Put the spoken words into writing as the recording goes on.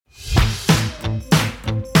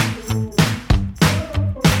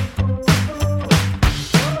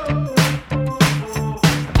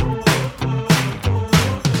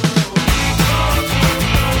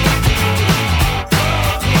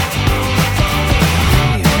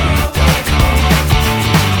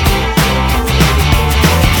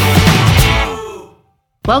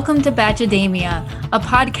Welcome to Bachademia, a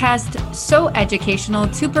podcast so educational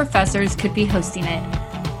two professors could be hosting it.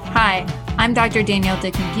 Hi, I'm Dr. Danielle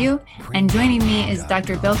Dick McGue, and joining me is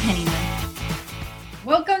Dr. Bill Pennyman.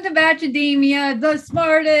 Welcome to Bachademia, the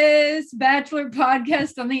smartest Bachelor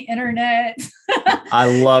podcast on the internet.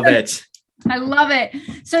 I love it. I love it.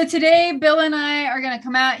 So today, Bill and I are going to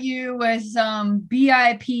come at you with some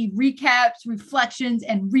BIP recaps, reflections,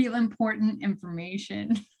 and real important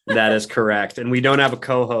information. That is correct. And we don't have a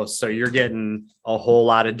co-host, so you're getting a whole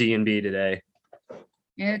lot of D&B today.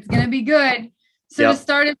 It's going to be good. So To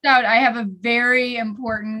start us out, I have a very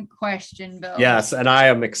important question, Bill. Yes, and I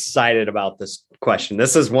am excited about this question.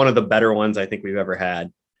 This is one of the better ones I think we've ever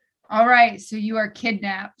had. All right. So you are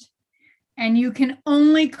kidnapped, and you can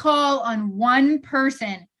only call on one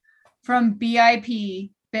person from BIP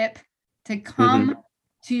to come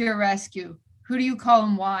to your rescue. Who do you call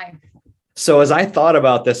and why? So as I thought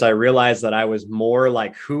about this, I realized that I was more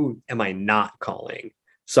like, who am I not calling?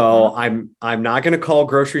 So I'm not going to call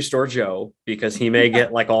Grocery Store Joe because he may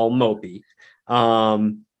get like all mopey.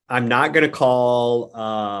 I'm not going to call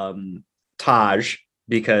Tahz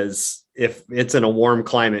because if it's in a warm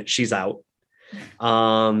climate, she's out.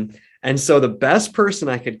 And so the best person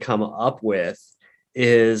I could come up with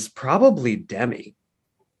is probably Demi.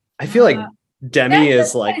 I feel like Demi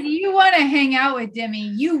is like, you want to hang out with Demi.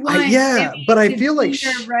 You want, Demi but I feel like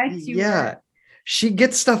she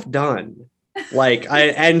gets stuff done. Like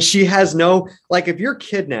and she has no, like, if you're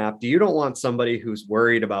kidnapped, you don't want somebody who's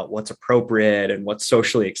worried about what's appropriate and what's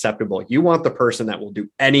socially acceptable. You want the person that will do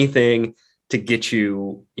anything to get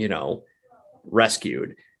you,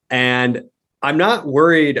 rescued. And I'm not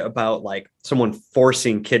worried about like someone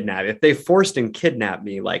forcing kidnap. If they forced and kidnapped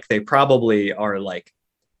me, like they probably are like,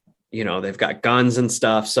 they've got guns and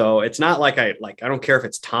stuff. So it's not like I don't care if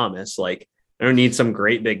it's Thomas. Like I don't need some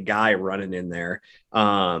great big guy running in there.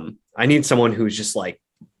 I need someone who's just like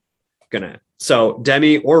so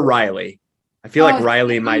Demi or Riley. I feel like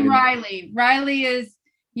Riley might. Riley is,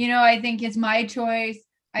 I think is my choice.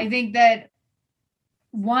 I think that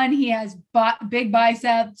he has big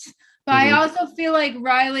biceps. But I also feel like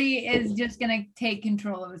Riley is just going to take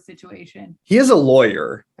control of the situation. He is a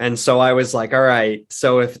lawyer. And so I was like, all right,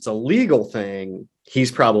 so if it's a legal thing,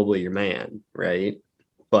 he's probably your man, right?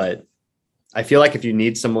 But I feel like if you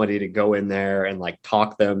need somebody to go in there and like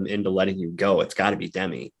talk them into letting you go, it's got to be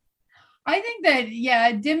Demi. I think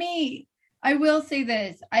that, Demi, I will say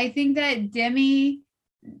this. I think that Demi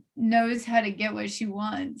knows how to get what she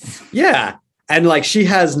wants. Yeah. And like she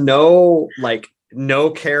has no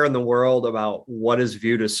care in the world about what is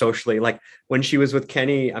viewed as socially, like when she was with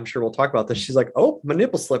Kenny, I'm sure we'll talk about this. She's like, oh, my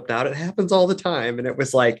nipple slipped out. It happens all the time. And it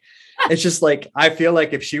was like, it's just like, I feel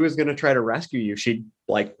like if she was going to try to rescue you, she'd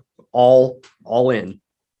like all in.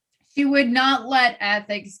 She would not let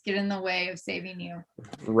ethics get in the way of saving you.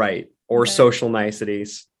 Right. Or social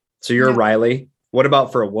niceties. So you're Riley. What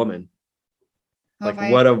about for a woman?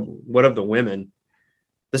 What of the women?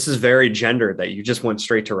 This is very gendered that you just went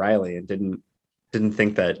straight to Riley and didn't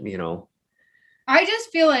think that, I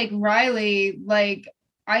just feel like Riley,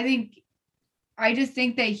 I just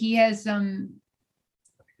think that he has some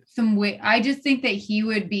way. I just think that he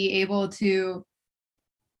would be able to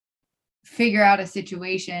figure out a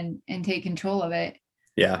situation and take control of it.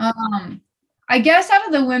 Yeah. I guess out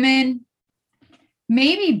of the women,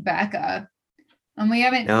 maybe Becca. And we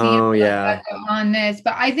haven't seen Becca on this,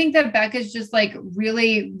 but I think that Becca's just like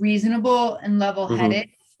really reasonable and level-headed.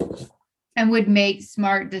 And would make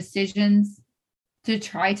smart decisions to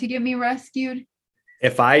try to get me rescued.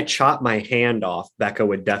 If I chop my hand off, Becca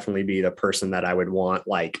would definitely be the person that I would want,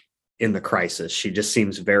 like in the crisis. She just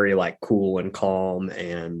seems very like cool and calm,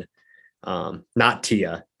 and not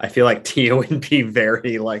Tia. I feel like Tia would be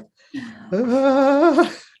very like, Yeah,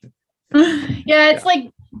 it's like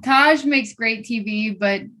Tahz makes great TV,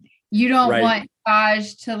 but you don't want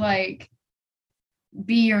Tahz to like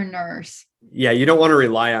be your nurse. Yeah, you don't want to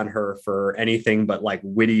rely on her for anything but like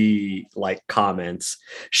witty like comments.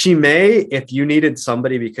 She may, if you needed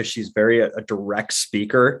somebody, because she's very a direct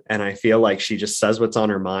speaker, and I feel like she just says what's on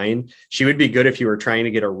her mind. She would be good if you were trying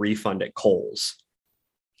to get a refund at Kohl's.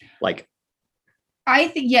 Like, I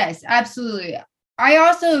think yes, absolutely.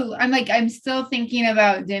 I'm still thinking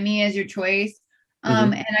about Demi as your choice.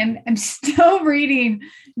 And I'm still reading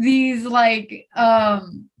these like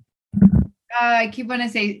I keep wanting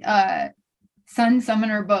to say Sun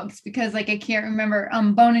Summoner books because like I can't remember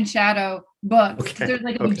Bone and Shadow books. Okay. There's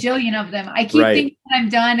like a bajillion of them. I keep thinking I'm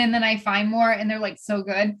done and then I find more and they're like so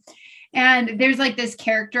good. And there's like this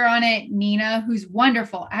character on it, Nina, who's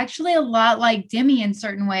wonderful. Actually a lot like Demi in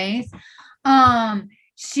certain ways.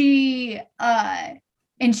 She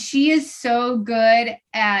and she is so good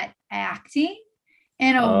at acting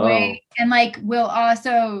in a way, and like will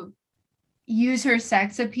also use her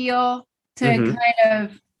sex appeal to kind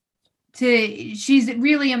of she's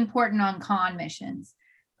really important on con missions.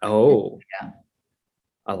 Yeah.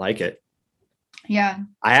 I like it. Yeah.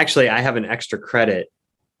 I have an extra credit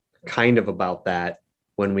kind of about that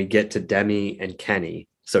when we get to Demi and Kenny.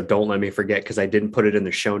 So don't let me forget, because I didn't put it in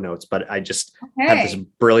the show notes, but I just had this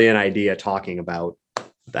brilliant idea talking about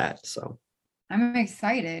that. So I'm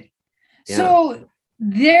excited. Yeah. So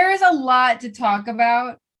there's a lot to talk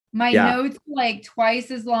about. My notes are like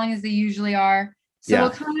twice as long as they usually are. So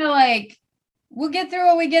we'll kind of like, we'll get through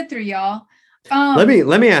what we get through, y'all. Let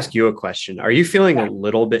me ask you a question. Are you feeling a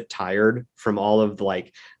little bit tired from all of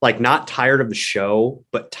like not tired of the show,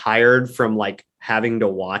 but tired from like having to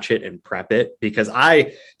watch it and prep it? Because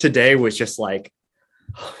I today was just like,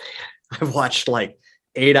 oh man, I've watched like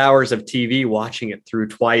 8 hours of TV, watching it through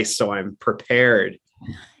twice, so I'm prepared.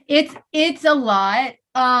 It's a lot.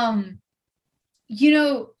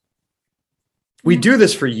 We do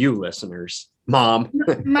this for you listeners, Mom.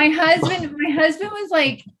 my husband was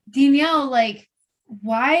like, Danielle, like,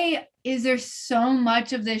 why is there so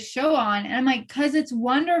much of this show on? And I'm like, because it's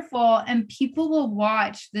wonderful and people will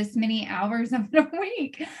watch this many hours of the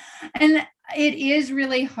week. And it is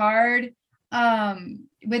really hard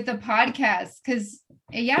with the podcast because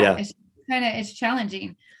it's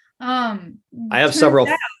challenging. I have several.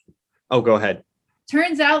 Go ahead.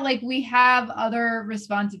 Turns out like we have other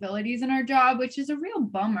responsibilities in our job, which is a real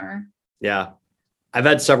bummer. Yeah. I've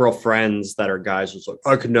had several friends that are guys who's like,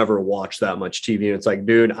 I could never watch that much TV. And it's like,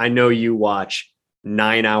 dude, I know you watch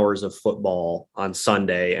 9 hours of football on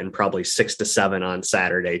Sunday and probably 6 to 7 on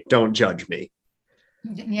Saturday. Don't judge me.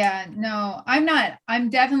 Yeah, no, I'm not. I'm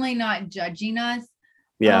definitely not judging us.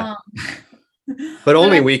 Yeah. But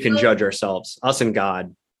only we can judge ourselves, us and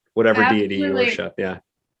God, whatever deity you worship. Yeah.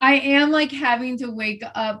 I am like having to wake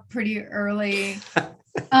up pretty early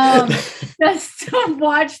just to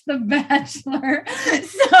watch The Bachelor.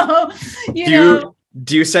 So,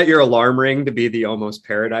 do you set your alarm ring to be the Almost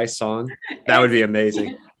Paradise song? That would be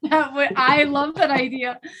amazing. I love that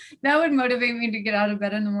idea. That would motivate me to get out of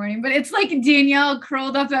bed in the morning. But it's like Danielle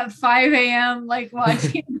curled up at 5 a.m. like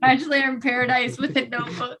watching Bachelor in Paradise with a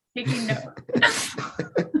notebook, taking notes.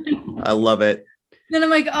 I love it. Then I'm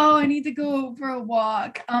like, oh, I need to go for a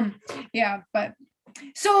walk. But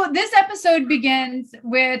so this episode begins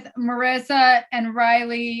with Maurissa and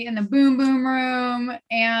Riley in the boom boom room,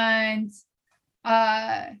 and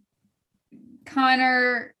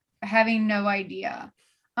Connor having no idea.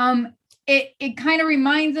 It kind of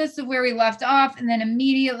reminds us of where we left off, and then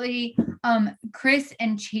immediately Chris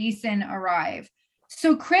and Chasen arrive.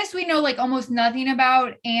 So Chris, we know like almost nothing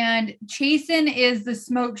about, and Chasen is the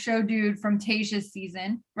smoke show dude from Tayshia's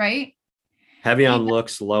season, right? Heavy on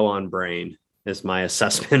looks, low on brain is my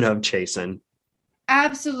assessment of Chasen.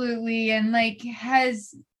 Absolutely, and like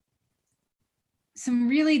has some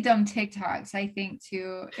really dumb TikToks, I think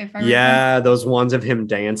too. If I remember. Those ones of him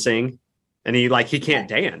dancing, and he can't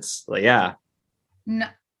dance. Like,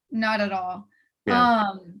 not at all. Yeah.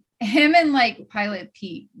 Him and like Pilot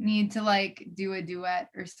Pete need to like do a duet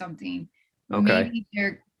or something. Okay. Maybe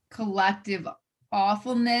their collective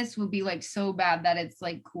awfulness will be like so bad that it's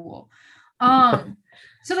like cool.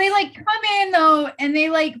 So they like come in though, and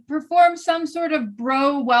they like perform some sort of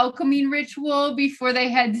bro welcoming ritual before they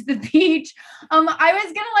head to the beach. I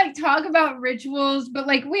was gonna like talk about rituals, but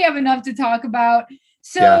like we have enough to talk about.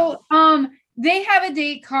 So they have a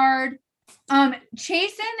date card.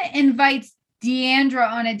 Chasen invites Deandra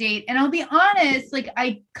on a date, and I'll be honest, like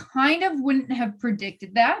I kind of wouldn't have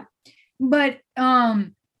predicted that, but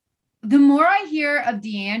the more I hear of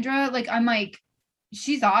Deandra, like I'm like,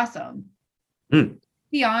 she's awesome.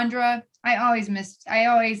 Deandra,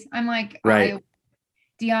 I'm like, right.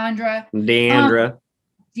 Deandra.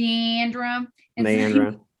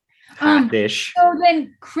 Dish. So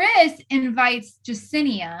then Chris invites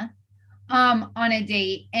Jessenia on a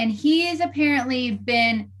date, and he has apparently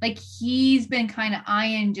been like, he's been kind of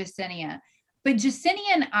eyeing Jessenia, but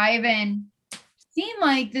Jessenia and Ivan seem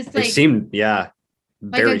like this, like they seem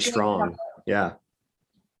very strong. Yeah.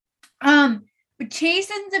 But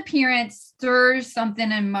Chasen's appearance stirs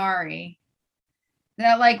something in Mari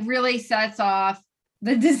that like really sets off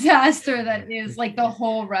the disaster that is like the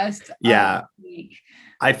whole rest of the week.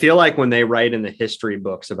 I feel like when they write in the history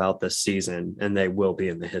books about this season, and they will be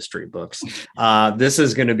in the history books, this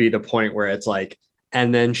is going to be the point where it's like,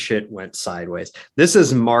 and then shit went sideways. This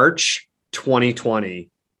is March 2020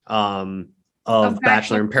 of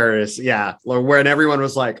Bachelor in Paris. Yeah. When everyone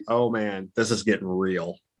was like, oh man, this is getting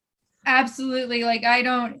real. Absolutely. Like,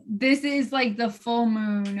 this is like the full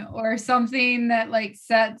moon or something that like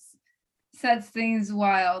sets things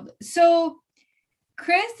wild. So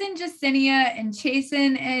Chris and Jessenia and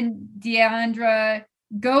Chasen and Deandra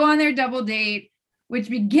go on their double date, which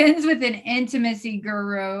begins with an intimacy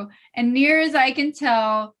guru. And near as I can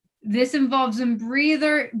tell, this involves them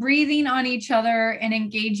breathing on each other and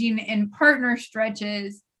engaging in partner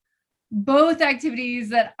stretches, both activities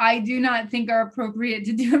that I do not think are appropriate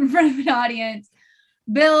to do in front of an audience.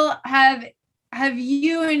 Bill, have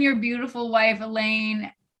you and your beautiful wife,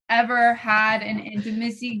 Elaine, ever had an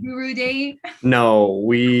intimacy guru date? No,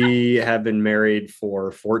 we have been married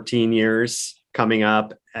for 14 years coming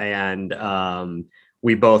up, and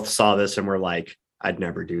we both saw this and we're like, I'd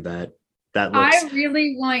never do that. I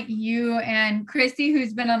really want you and Christy,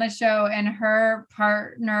 who's been on the show, and her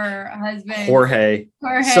partner, husband, Jorge.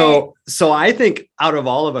 So I think out of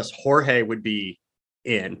all of us, Jorge would be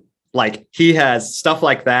in. Like, he has stuff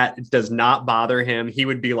like that. It does not bother him. He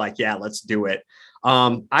would be like, yeah, let's do it.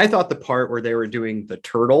 I thought the part where they were doing the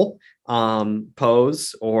turtle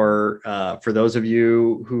pose, or for those of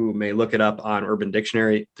you who may look it up on Urban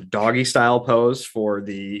Dictionary, the doggy style pose for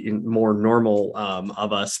the more normal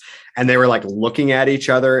of us. And they were like looking at each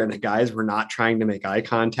other and the guys were not trying to make eye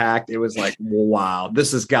contact. It was like, wow,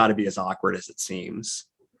 this has got to be as awkward as it seems.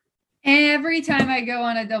 Every time I go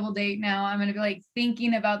on a double date now, I'm going to be like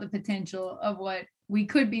thinking about the potential of what we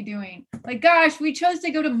could be doing. Like, gosh, we chose to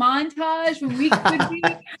go to Montage when we could be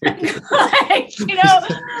like,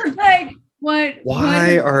 like what?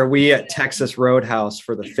 Why are we at Texas Roadhouse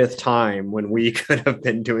for the 5th time when we could have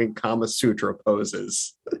been doing Kama Sutra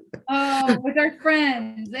poses? With our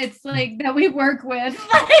friends. It's like that we work with.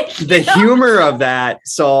 The humor of that.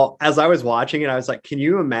 So as I was watching it, I was like, can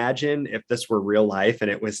you imagine if this were real life and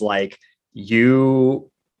it was like you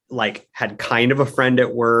like had kind of a friend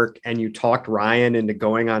at work and you talked Ryan into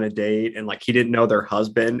going on a date and like he didn't know their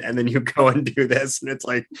husband, and then you go and do this and it's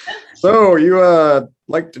like, so you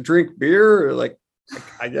like to drink beer? Or like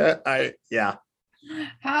yeah.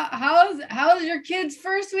 How's your kid's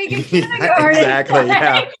first week in kindergarten? Exactly.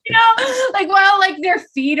 Like, yeah. Like their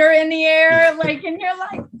feet are in the air, like, and you're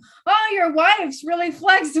like, oh, your wife's really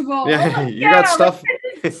flexible. Yeah, you got stuff.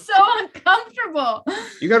 Like, it's so uncomfortable.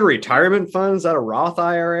 You got a retirement funds? Is that a Roth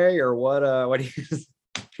IRA or what? What do you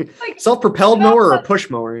like? Self-propelled mower or a push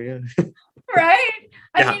mower? Yeah. Right.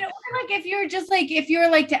 I mean, like if you're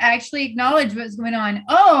like to actually acknowledge what's going on.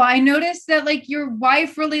 Oh, I noticed that like your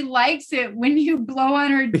wife really likes it when you blow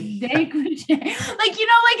on her dick. Like, like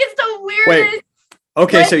it's the weirdest. Wait.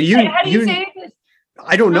 Okay, so how do you say this?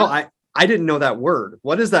 I don't know. I didn't know that word.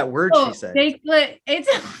 What is that word she said?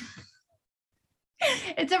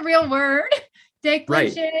 It's a real word.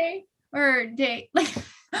 Décolleté, right. Or date. Like,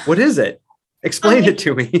 what is it? Explain it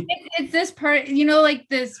to me. It's this part, like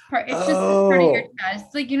this part. It's just this part of your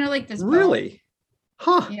chest. Like, like this. Really?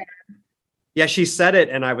 Bone. Huh. Yeah, she said it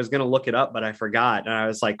and I was going to look it up, but I forgot. And I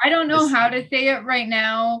was like, I don't know how to say it right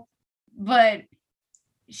now, but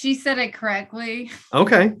she said it correctly.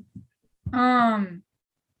 Okay.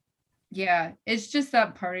 Yeah, it's just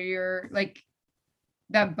that part of your, like,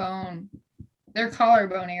 that bone, their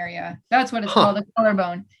collarbone area. That's what it's called, the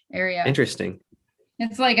collarbone area. Interesting.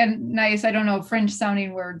 It's like a nice, I don't know, French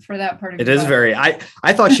sounding word for that part of it. It is very, I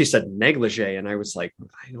thought she said negligee and I was like,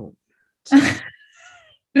 I don't.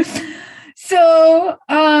 So,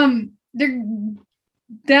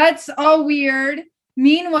 that's all weird.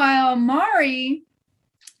 Meanwhile, Mari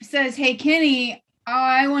says, hey, Kenny,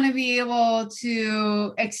 I want to be able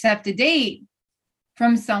to accept a date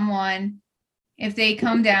from someone if they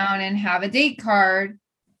come down and have a date card.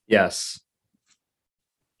 Yes.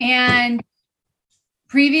 And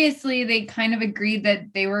previously they kind of agreed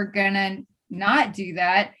that they were gonna not do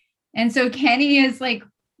that. And so Kenny is like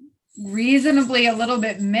reasonably a little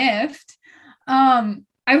bit miffed.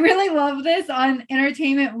 I really love this on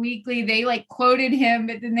Entertainment Weekly. They like quoted him,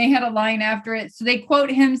 but then they had a line after it. So they quote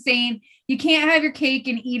him saying, you can't have your cake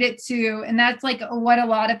and eat it too. And that's like what a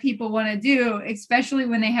lot of people want to do, especially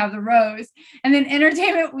when they have the rose. And then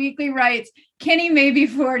Entertainment Weekly writes, Kenny may be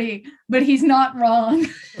 40, but he's not wrong.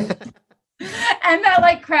 And that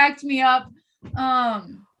like cracked me up.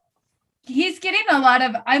 He's getting a lot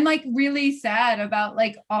of, I'm like really sad about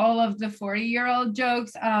like all of the 40-year-old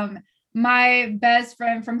jokes. My best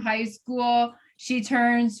friend from high school, she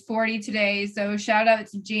turns 40 today. So shout out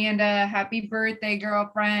to Janda. Happy birthday,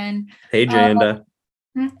 girlfriend. Hey, Janda.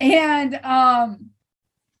 And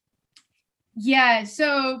yeah.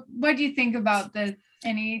 So what do you think about this?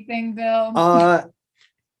 Anything, Bill?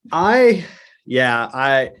 I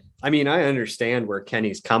mean, I understand where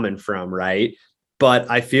Kenny's coming from, right?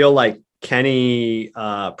 but I feel like Kenny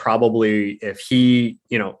probably, if he,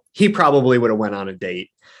 he probably would have went on a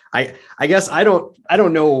date. I guess I don't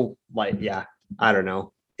know. Like, yeah, I don't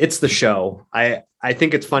know. It's the show. I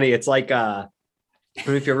think it's funny. It's like, I don't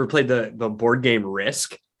know if you ever played the board game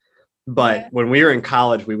Risk, but when we were in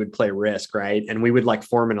college, we would play Risk, right? And we would like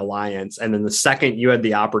form an alliance. And then the second you had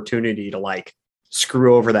the opportunity to like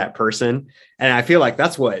screw over that person. And I feel like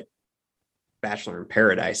that's what Bachelor in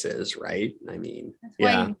Paradise is, right? I mean, that's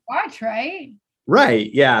why you watch, right?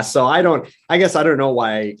 Right. Yeah. So I guess I don't know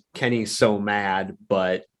why Kenny's so mad,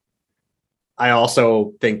 but I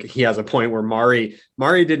also think he has a point where Mari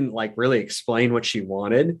didn't like really explain what she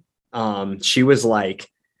wanted. She was like,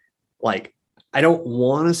 I don't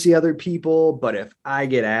want to see other people, but if I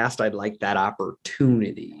get asked, I'd like that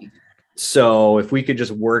opportunity. So if we could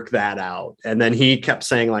just work that out. And then he kept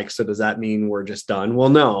saying like, so does that mean we're just done? Well,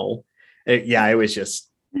 no. It was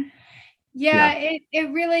just. Yeah.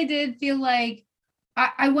 It really did feel like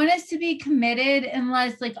I want us to be committed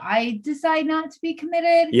unless like I decide not to be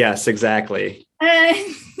committed. Yes, exactly. And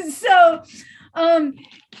so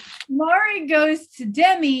Mari goes to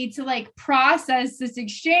Demi to like process this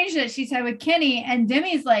exchange that she's had with Kenny, and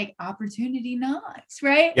Demi's like, opportunity knocks,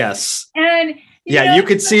 right? Yes. And you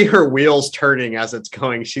could see her wheels turning as it's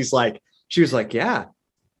going. She was like, yeah,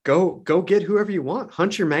 go get whoever you want,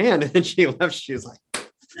 hunt your man. And then she left. She was like,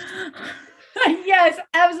 yes,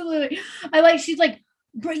 absolutely. She's like,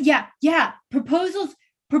 yeah,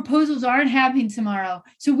 proposals aren't happening tomorrow,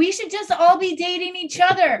 so we should just all be dating each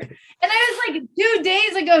other. And I was like, 2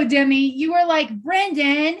 days ago, Demi, you were like,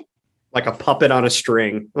 Brenden, like a puppet on a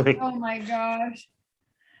string. Oh my gosh.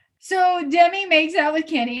 So Demi makes out with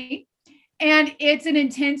Kenny, and it's an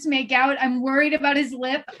intense makeout. I'm worried about his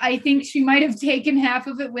lip. I think she might have taken half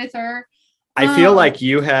of it with her. I feel like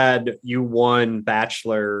you won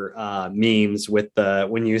Bachelor memes with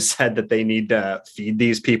when you said that they need to feed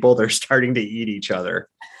these people. They're starting to eat each other.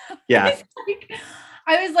 Yeah.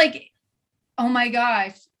 I was like, oh my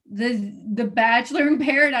gosh, the Bachelor in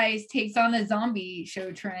Paradise takes on the zombie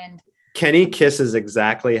show trend. Kenny kisses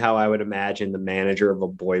exactly how I would imagine the manager of a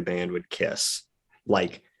boy band would kiss.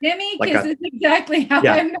 Like Demi kisses exactly how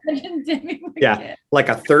I imagine Demi would kiss. Like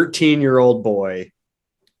a 13-year-old boy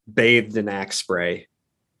bathed in Axe spray.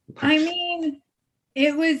 I mean,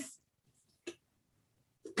 it was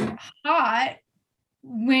hot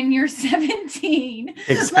when you're 17.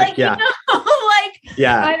 Exactly. I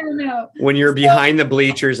don't know. When you're behind the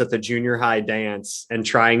bleachers at the junior high dance and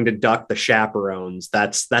trying to duck the chaperones,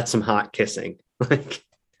 that's some hot kissing.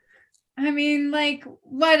 I mean, like,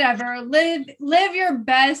 whatever. Live your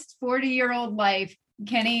best 40-year-old life,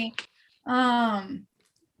 Kenny.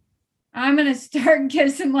 I'm going to start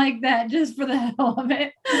kissing like that just for the hell of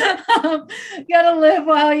it. Gotta live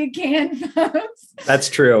while you can, folks. That's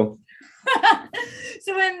true.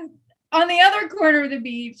 So on the other corner of the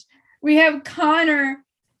beach, we have Connor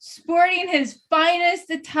sporting his finest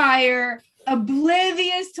attire,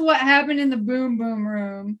 oblivious to what happened in the boom boom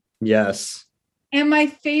room. Yes. And my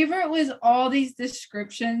favorite was all these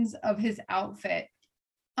descriptions of his outfit.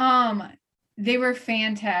 They were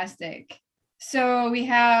fantastic. So we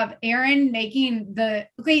have Aaron making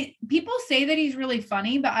people say that he's really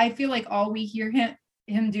funny, but I feel like all we hear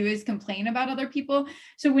him do is complain about other people.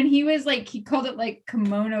 So when he was like, he called it like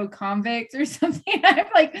kimono convict or something.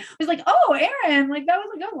 I was like, oh, Aaron, like that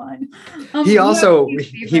was a good one. He also,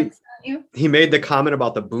 he made the comment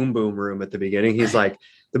about the boom boom room at the beginning. He's like,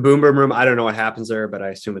 the boom boom room, I don't know what happens there, but I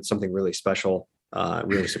assume it's something really special.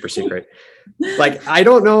 Really super secret. Like, I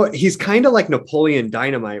don't know. He's kind of like Napoleon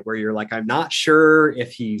Dynamite, where you're like, I'm not sure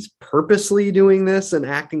if he's purposely doing this and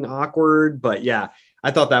acting awkward, but yeah,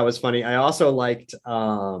 I thought that was funny. I also liked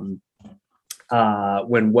when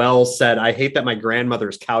Wells said, I hate that my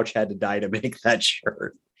grandmother's couch had to die to make that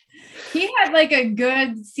shirt. He had like a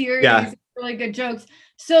good series of really good jokes.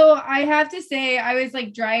 So I have to say, I was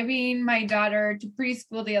like driving my daughter to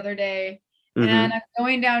preschool the other day. And I'm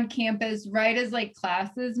going down campus right as like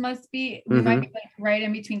classes must be. We might be like right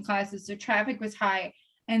in between classes. So traffic was high.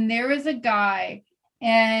 And there was a guy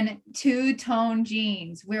in two-tone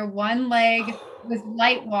jeans where one leg was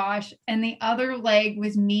light wash and the other leg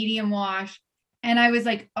was medium wash. And I was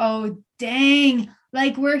like, oh, dang,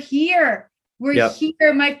 like we're here. We're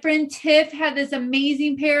here. My friend Tiff had this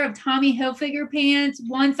amazing pair of Tommy Hilfiger pants.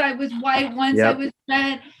 One side was white, one side was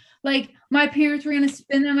red. Like, my parents were going to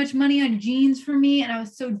spend that much money on jeans for me, and I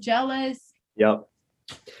was so jealous. Yep.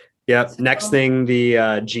 So, next thing,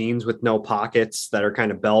 the jeans with no pockets that are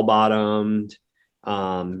kind of bell-bottomed,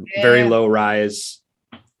 very low rise,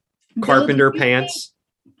 carpenter pants.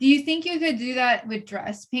 Do you think you could do that with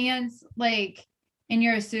dress pants? Like, in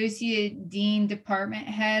your associate dean department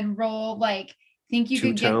head role, like think you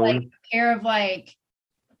could get Two-tone. like a pair of like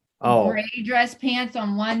gray dress pants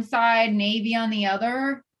on one side, navy on the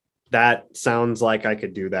other? That sounds like I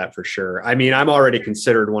could do that for sure. I mean, I'm already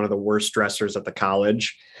considered one of the worst dressers at the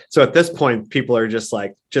college. So at this point, people are just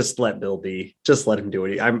like, just let Bill be. Just let him do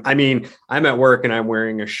it. I'm at work and I'm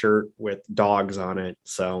wearing a shirt with dogs on it.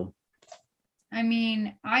 So, I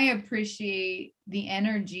mean, I appreciate the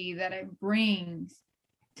energy that it brings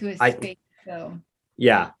to a space. So,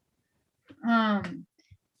 yeah.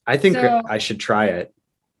 I think I should try it.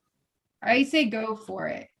 I say go for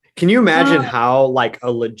it. Can you imagine how like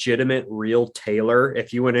a legitimate real tailor,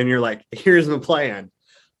 if you went in, you're like, here's the plan.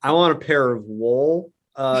 I want a pair of wool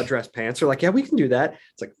dress pants. They're like, yeah, we can do that.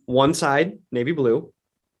 It's like one side navy blue,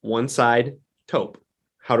 one side taupe.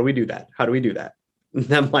 How do we do that?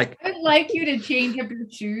 And I'm like, I'd like you to change up your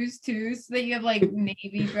shoes too, so that you have like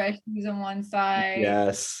navy dress shoes on one side.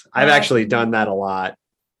 Yes, I've actually done that a lot.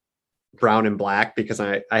 Brown and black, because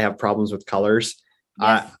I have problems with colors.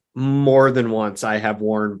 Yes. More than once I have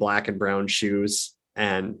worn black and brown shoes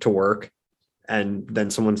and to work, and then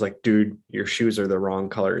someone's like, dude, your shoes are the wrong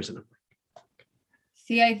colors. And I'm like,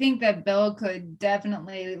 see, I think that Bill could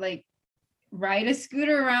definitely like ride a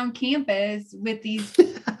scooter around campus with these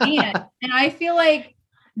pants. And I feel like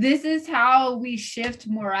this is how we shift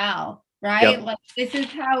morale, right? Yep. Like this is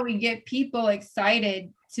how we get people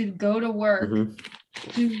excited to go to work,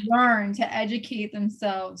 to learn, to educate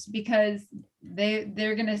themselves, because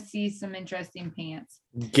they're gonna see some interesting pants.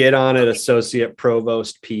 Get on it, associate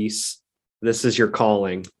provost Peace. This is your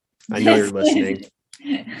calling. I know you're listening.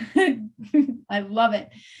 I love it.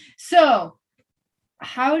 So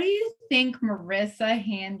how do you think Maurissa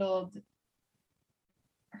handled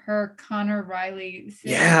her Connor Riley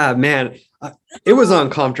situation? Yeah, man, it was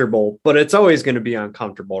uncomfortable, but it's always going to be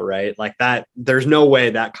uncomfortable, right? Like that, there's no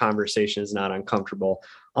way that conversation is not uncomfortable.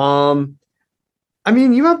 I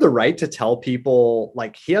mean, you have the right to tell people,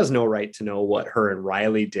 like, he has no right to know what her and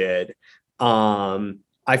Riley did.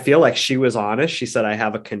 I feel like she was honest. She said, I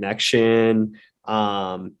have a connection.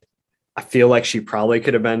 I feel like she probably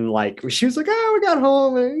could have been like, she was like, oh, we got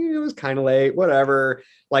home and it was kind of late, whatever.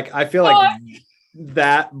 Like, I feel like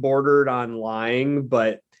that bordered on lying,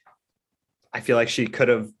 but I feel like she could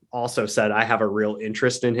have also said, I have a real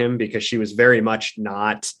interest in him, because she was very much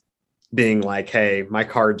not being like, hey, my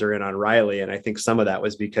cards are in on Riley. And I think some of that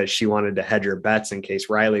was because she wanted to hedge her bets in case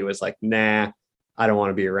Riley was like, nah, I don't want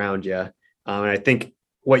to be around you. And I think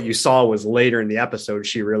what you saw was later in the episode,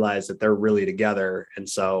 she realized that they're really together. And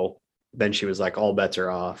so then she was like, all bets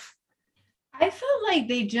are off. I felt like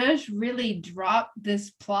they just really dropped this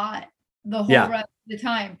plot the whole rest of the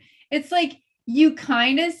time. It's like you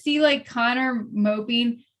kind of see like Connor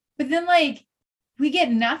moping, but then like we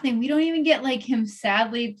get nothing. We don't even get like him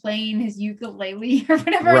sadly playing his ukulele or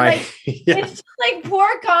whatever. Right. Like it's just like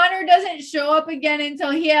poor Connor doesn't show up again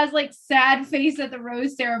until he has like sad face at the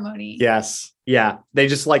rose ceremony. Yes. Yeah. They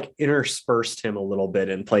just like interspersed him a little bit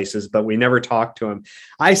in places, but we never talked to him.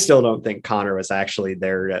 I still don't think Connor was actually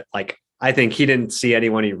there to, like, I think he didn't see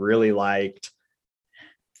anyone he really liked.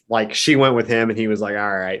 Like, she went with him and he was like,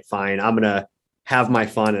 all right, fine. I'm going to have my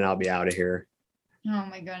fun and I'll be out of here. Oh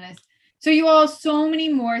my goodness. So you all, so many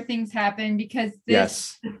more things happened because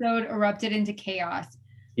this episode erupted into chaos.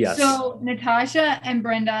 Yes. So Natasha and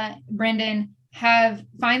Brenden have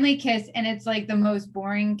finally kissed, and it's like the most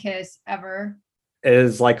boring kiss ever. It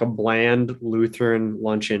is like a bland Lutheran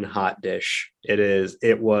luncheon hot dish.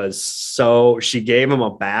 It was so, she gave him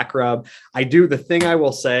a back rub. The thing I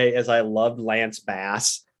will say is I loved Lance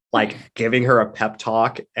Bass, like giving her a pep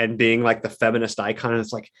talk and being like the feminist icon.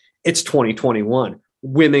 It's like, it's 2021.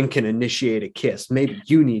 Women can initiate a kiss. Maybe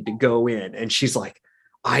you need to go in. And she's like,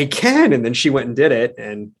 I can. And then she went and did it.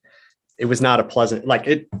 And it was not a pleasant, like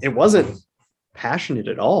it wasn't passionate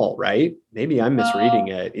at all. Right. Maybe I'm misreading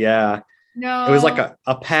it. Yeah. No, it was like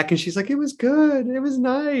a peck. And she's like, it was good. It was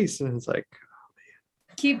nice. And it's like, oh,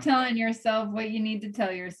 man. Keep telling yourself what you need to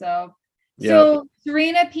tell yourself. Yep. So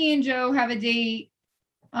Serena, P, and Joe have a date.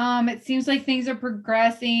 It seems like things are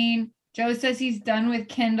progressing. Joe says he's done with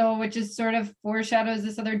Kendall, which is sort of foreshadows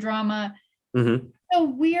this other drama. Mm-hmm. So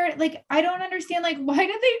weird. Like, I don't understand. Like, why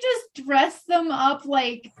did they just dress them up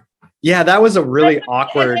like? Yeah, that was a really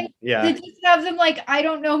awkward. They just have them like, I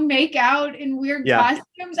don't know, make out in weird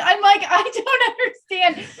costumes. I'm like, I don't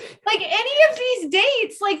understand. Like any of these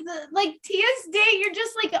dates, like Tia's date, you're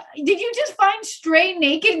just like, did you just find stray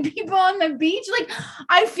naked people on the beach? Like,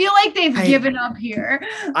 I feel like they've given up here.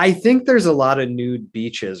 I think there's a lot of nude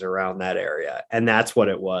beaches around that area, and that's what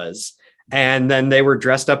it was. And then they were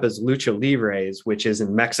dressed up as lucha libres, which is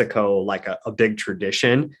in Mexico like a big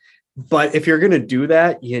tradition. But if you're going to do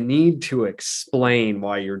that, you need to explain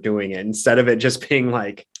why you're doing it instead of it just being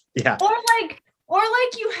like, yeah. Or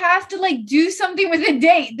you have to like do something with a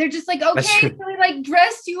date. They're just like, okay, so we like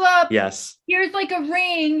dressed you up. Yes. Here's like a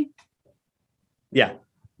ring. Yeah.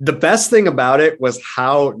 The best thing about it was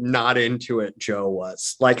how not into it Joe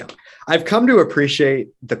was. Like, I've come to appreciate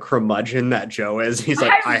the curmudgeon that Joe is. He's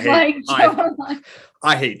like,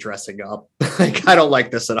 I hate dressing up. Like, I don't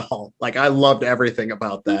like this at all. Like, I loved everything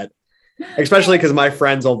about that. Especially because my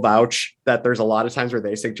friends will vouch that there's a lot of times where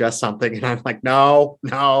they suggest something and I'm like, no,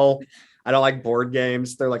 I don't like board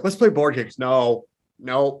games. They're like, let's play board games. No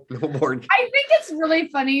board games. I think it's really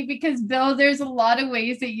funny because Bill, there's a lot of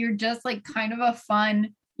ways that you're just like kind of a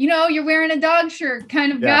fun, you're wearing a dog shirt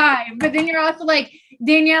kind of guy, but then you're also like,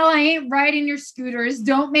 Danielle, I ain't riding your scooters.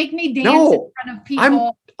 Don't make me dance in front of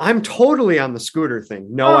people. I'm totally on the scooter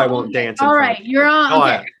thing. No, I won't dance. All right. You're on. No,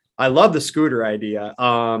 okay. I love the scooter idea.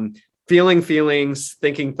 Feeling feelings,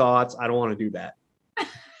 thinking thoughts. I don't want to do that.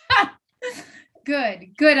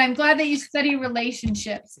 Good. I'm glad that you study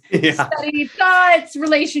relationships. Yeah. Study thoughts,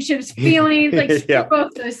 relationships, feelings, like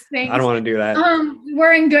both those things. I don't want to do that.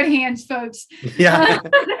 We're in good hands, folks. Yeah.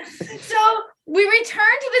 So we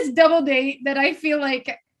return to this double date that I feel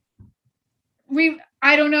like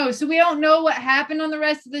I don't know. So we don't know what happened on the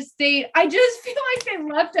rest of this date. I just feel like they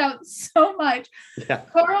left out so much. Yeah.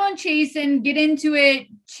 Karl and Chasen get into it.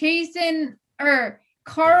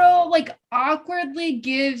 Karl like awkwardly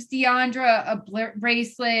gives Deandra a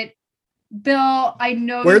bracelet. Bill, I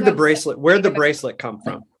know. Where'd the bracelet come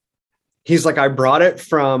from? He's like, I brought it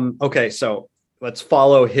from, okay, so let's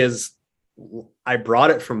follow I brought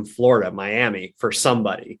it from Florida, Miami for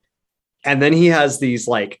somebody. And then he has these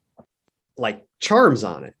like charms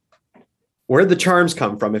on it. Where'd the charms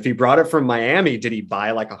come from? If he brought it from Miami, did he buy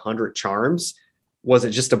like 100 charms? Was it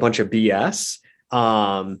just a bunch of BS?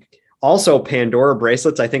 Also, Pandora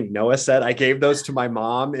bracelets. I think Noah said I gave those to my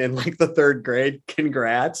mom in like the 3rd grade.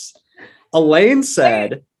 Congrats. Elaine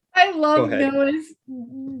said, I love Noah's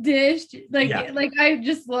dish. Like I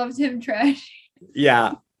just loved him trash.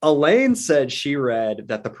 Yeah. Elaine said she read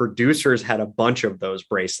that the producers had a bunch of those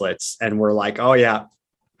bracelets and were like, oh yeah,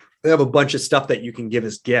 they have a bunch of stuff that you can give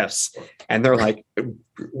as gifts. And they're like,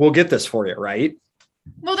 we'll get this for you, right?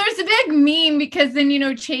 Well, there's a big meme because then,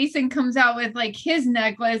 Chasen comes out with like his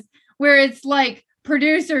necklace where it's like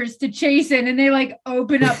producers to Chasen and they like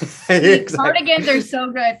open up exactly. cardigans are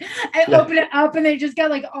so good. And open it up and they just got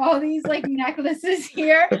like all these like necklaces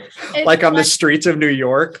here. It's like on the streets of New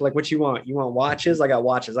York. Like, what you want? You want watches? I got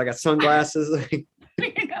watches. I got sunglasses.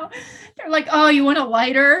 They're like, oh, you want a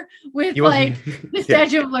lighter with the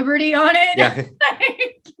Statue of Liberty on it?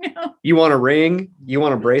 Yeah. You want a ring? You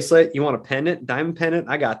want a bracelet? You want a pendant? Diamond pendant?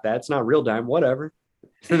 I got that. It's not real diamond, whatever.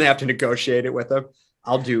 And they have to negotiate it with them.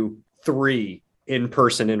 I'll do 3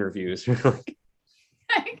 in-person interviews.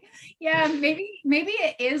 Yeah, maybe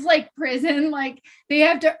it is like prison. Like they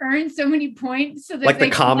have to earn so many points so that like they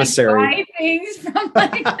the commissary can, like, buy things from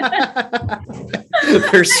like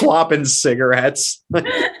they're swapping cigarettes.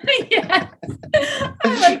 Yeah,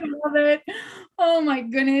 I love it. Oh my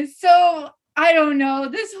goodness. So I don't know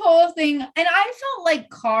this whole thing, and I felt like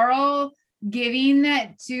Karl giving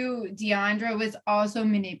that to Deandra was also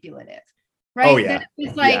manipulative, right? Oh yeah, that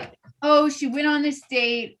it's like, oh, she went on this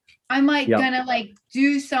date. I'm like gonna like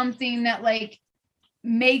do something that like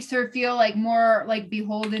makes her feel like more like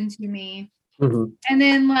beholden to me. Mm-hmm. And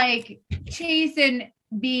then like Chasen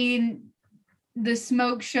being the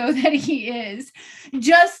smoke show that he is,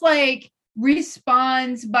 just like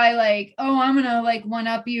responds by like, oh, I'm gonna like one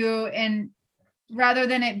up you, and rather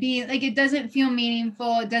than it being like, it doesn't feel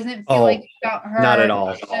meaningful. It doesn't feel like it's about her. Not at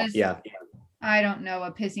all. Just, I don't know,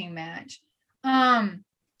 a pissing match.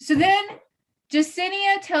 So then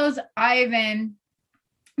Jessenia tells Ivan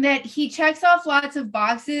that he checks off lots of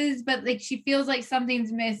boxes, but like she feels like something's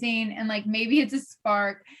missing and like maybe it's a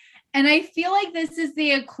spark. And I feel like this is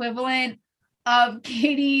the equivalent of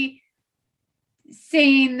Katie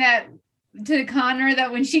saying that to Connor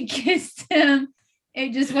that when she kissed him,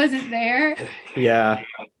 it just wasn't there. Yeah.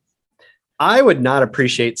 I would not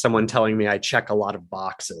appreciate someone telling me I check a lot of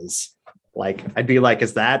boxes. Like, I'd be like,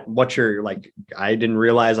 is that what you're like? I didn't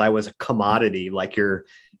realize I was a commodity. Like you're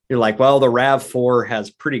like, well, the RAV4 has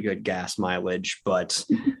pretty good gas mileage, but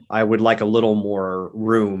I would like a little more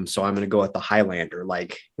room. So I'm going to go with the Highlander.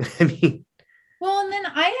 Like, I mean. Well, and then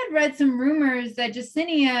I had read some rumors that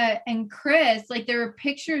Jessenia and Chris, like there were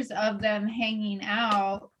pictures of them hanging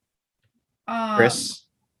out. Chris,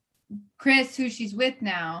 who she's with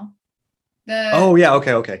now.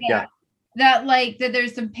 Okay. Yeah. that like that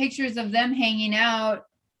there's some pictures of them hanging out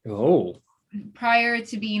prior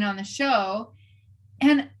to being on the show.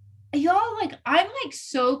 And y'all, like, I'm like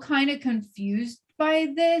so kind of confused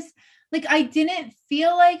by this. Like, I didn't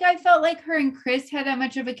feel like I felt like her and Chris had that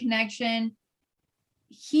much of a connection.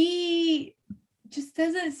 He just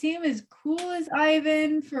doesn't seem as cool as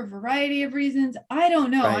Ivan for a variety of reasons. I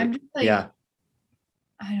don't know. Right. I'm just like,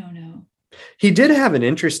 I don't know. He did have an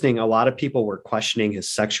interesting, a lot of people were questioning his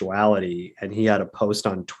sexuality, and he had a post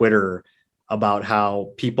on Twitter about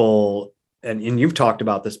how people, and you've talked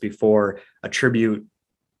about this before, attribute,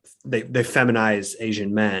 they feminize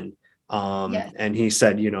Asian men. Yes. And he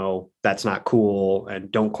said, you know, that's not cool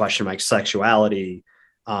and don't question my sexuality,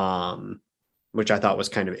 which I thought was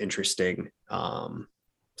kind of interesting.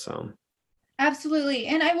 So. Absolutely.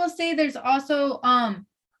 And I will say there's also,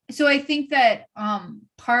 so I think that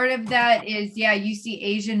part of that is, you see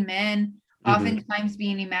Asian men oftentimes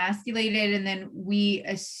being emasculated, and then we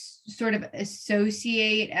sort of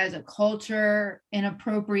associate as a culture,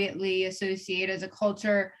 inappropriately associate as a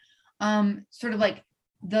culture, sort of like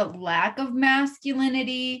the lack of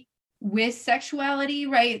masculinity with sexuality,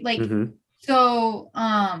 right? Like, so,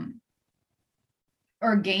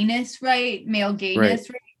 or gayness, right? Male gayness,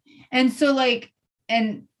 right? And so like,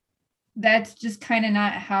 and that's just kind of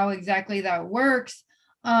not how exactly that works.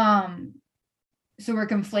 So we're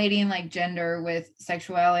conflating like gender with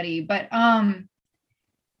sexuality, but I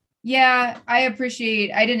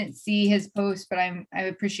didn't see his post, but I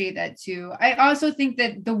appreciate that too. I also think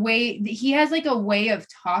that the way he has like a way of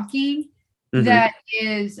talking that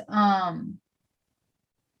is,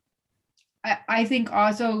 I think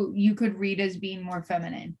also you could read as being more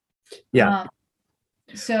feminine. Yeah.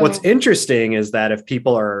 So what's interesting is that if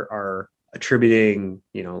people are attributing,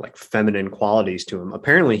 you know, like feminine qualities to him,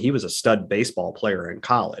 apparently he was a stud baseball player in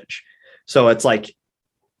college. So it's like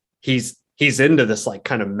he's into this like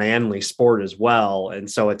kind of manly sport as well. And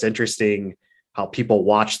so it's interesting how people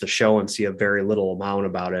watch the show and see a very little amount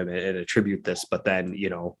about him and attribute this, but then, you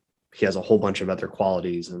know, he has a whole bunch of other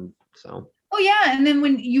qualities. And so. Oh yeah. And then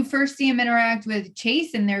when you first see him interact with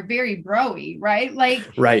Chasen, they're very bro-y, right?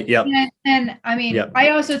 Like, right. Yep. And I mean, I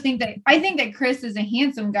also think that Chris is a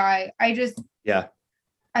handsome guy. I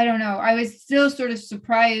don't know. I was still sort of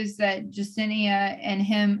surprised that Jessenia and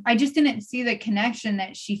him, I just didn't see the connection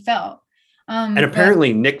that she felt. And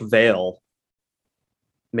apparently Nick Vale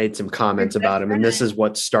made some comments about him, and this is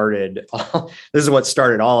what started all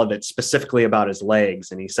of it, specifically about his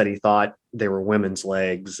legs. And he said he thought they were women's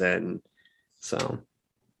legs. And so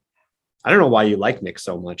I don't know why you like Nick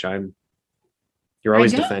so much. You're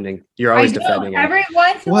always defending him. Every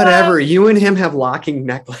once in whatever. You and him have locking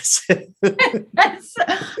necklaces.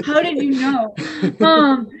 How did you know?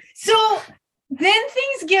 So then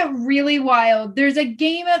things get really wild. There's a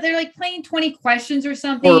game out there, like playing 20 questions or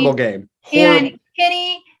something. Horrible game. And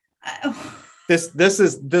Kenny,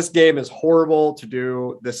 this game is horrible to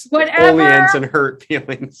do. This whatever. Only ends in hurt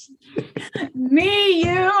feelings. Me,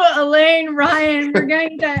 you, Elaine, Ryan, we're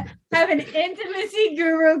going to have an intimacy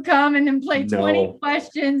guru come and then play 20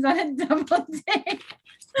 questions on a double date.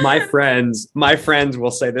 My friends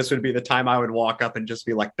will say this would be the time I would walk up and just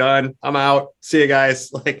be like, done, I'm out. See you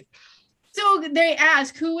guys. Like, so they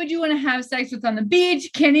ask, who would you want to have sex with on the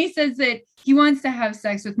beach? Kenny says that he wants to have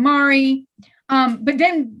sex with Mari. But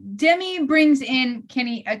then Demi brings in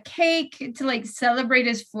Kenny a cake to like celebrate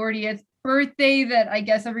his 40th birthday that I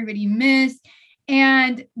guess everybody missed.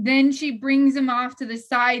 And then she brings him off to the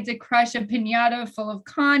side to crush a piñata full of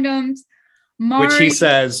condoms. Which he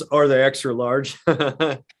says, are they extra large?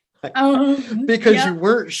 Because you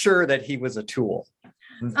weren't sure that he was a tool.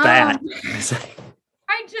 I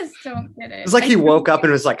just don't get it. It's like he woke up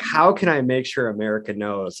and was like, how can I make sure America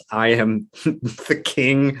knows I am the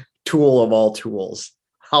king tool of all tools?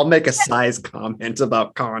 I'll make a size comment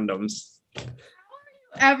about condoms.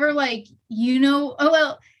 Ever like, you want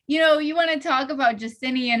to talk about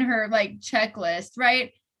Jessenia and her like checklist,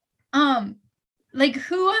 right? Like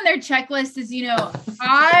who on their checklist is,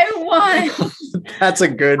 I want. That's a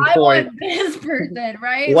good point. Want this person,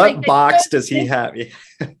 right? What like, box does he have?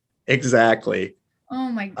 Exactly. Oh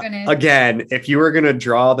my goodness. Again, if you were going to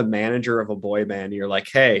draw the manager of a boy band, you're like,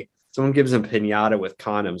 hey, someone gives him a piñata with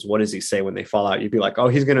condoms. What does he say when they fall out? You'd be like, oh,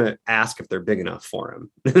 he's going to ask if they're big enough for him.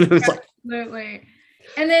 Absolutely. Like,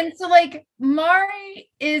 and then, so like Mari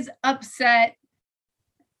is upset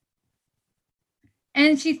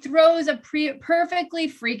and she throws a perfectly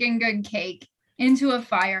freaking good cake into a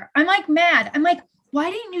fire. I'm like mad. I'm like, why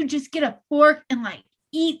didn't you just get a fork and like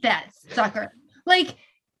eat that sucker? Like,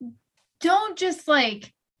 don't just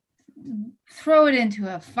like throw it into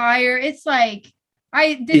a fire. It's like,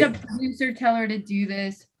 Did a producer tell her to do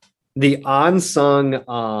this? The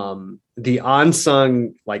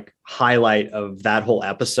unsung like highlight of that whole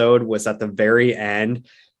episode was at the very end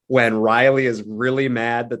when Riley is really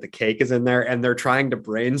mad that the cake is in there and they're trying to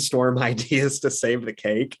brainstorm ideas to save the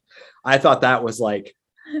cake. I thought this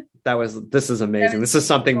is amazing. This is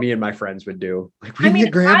something me and my friends would do. Like,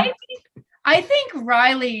 I think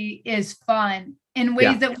Riley is fun in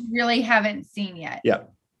ways that we really haven't seen yet. Yeah.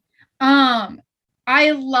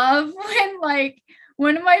 I love when, like,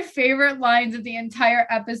 one of my favorite lines of the entire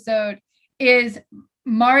episode is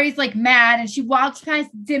Mari's like mad and she walks past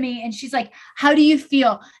Demi and she's like, how do you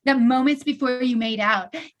feel that moments before you made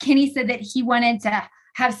out, Kenny said that he wanted to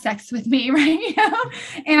have sex with me, right?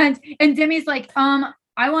 And Demi's like,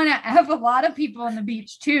 I want to have a lot of people on the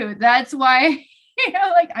beach too. That's why,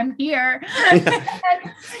 like, I'm here. And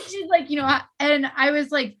she's like, and I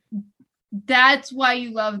was like, that's why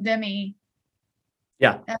you love Demi.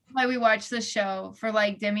 Yeah. That's why we watch the show, for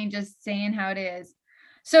like Demi just saying how it is.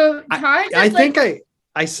 So I think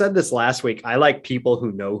I said this last week. I like people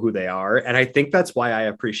who know who they are. And I think that's why I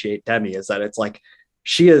appreciate Demi, is that it's like,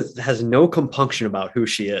 she has no compunction about who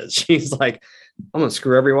she is. She's like, I'm going to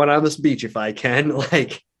screw everyone on this beach if I can.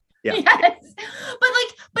 Like, yeah. Yes.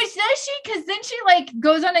 But does she? Because then she like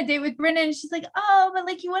goes on a date with Brenden and she's like, oh, but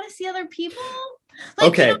like, you want to see other people? Like,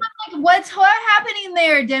 okay. Like, what's happening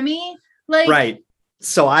there, Demi? Like, right.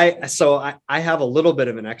 So I have a little bit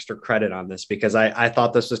of an extra credit on this because I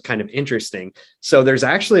thought this was kind of interesting. So there's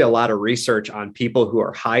actually a lot of research on people who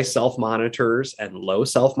are high self-monitors and low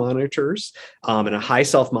self-monitors. And a high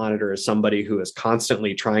self-monitor is somebody who is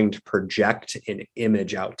constantly trying to project an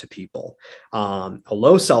image out to people. A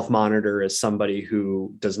low self-monitor is somebody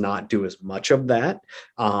who does not do as much of that.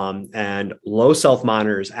 And low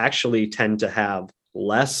self-monitors actually tend to have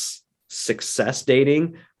less success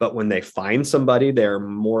dating, but when they find somebody, they're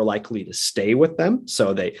more likely to stay with them.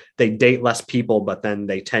 So they date less people, but then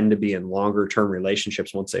they tend to be in longer term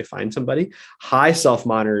relationships once they find somebody. High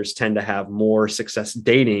self-monitors tend to have more success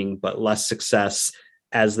dating, but less success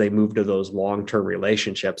as they move to those long-term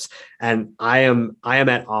relationships. And I am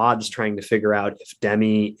at odds trying to figure out if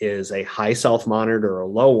Demi is a high self-monitor or a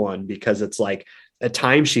low one, because it's like at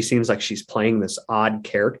times she seems like she's playing this odd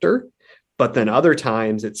character, but then other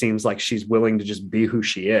times it seems like she's willing to just be who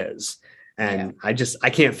she is. And I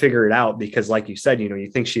can't figure it out, because like you said, you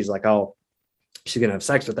think she's like, oh, she's going to have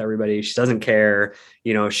sex with everybody. She doesn't care.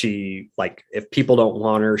 She like, if people don't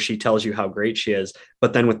want her, she tells you how great she is.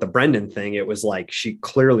 But then with the Brenden thing, it was like, she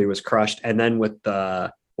clearly was crushed. And then with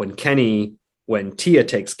when Tia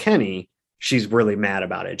takes Kenny, she's really mad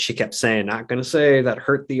about it. She kept saying, not going to say that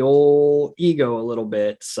hurt the old ego a little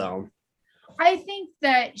bit. So I think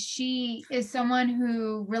that she is someone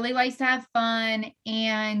who really likes to have fun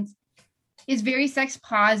and is very sex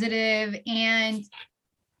positive and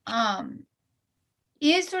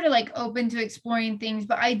is sort of like open to exploring things.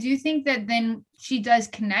 But I do think that then she does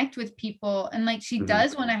connect with people and like she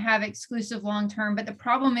does want to have exclusive long term. But the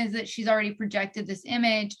problem is that she's already projected this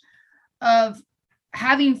image of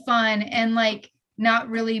having fun and like not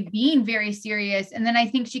really being very serious. And then I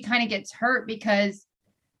think she kind of gets hurt because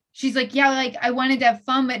she's like, yeah, like I wanted to have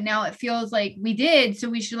fun, but now it feels like we did. So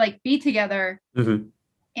we should like be together.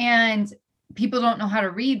 And people don't know how to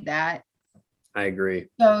read that. I agree.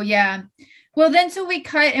 So, yeah. Well, then, so we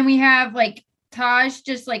cut and we have like Tahz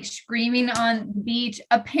just like screaming on the beach.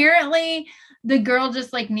 Apparently the girl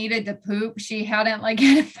just like needed to poop. She hadn't like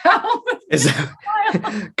had a foul. Is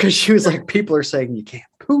that because she was like, people are saying you can't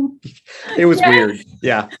poop. It was weird.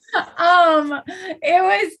 Yeah.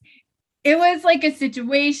 It was like a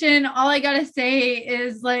situation. All I gotta say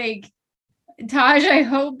is like, Tahz, I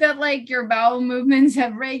hope that like your bowel movements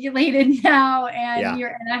have regulated now and you're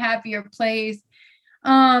in a happier place.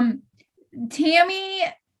 Tammy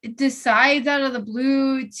decides out of the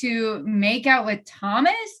blue to make out with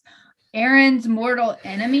Thomas, Aaron's mortal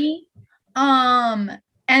enemy. And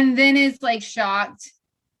then is like shocked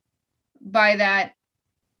by that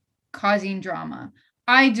causing drama.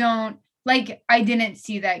 I didn't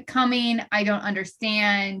see that coming. I don't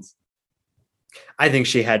understand. I think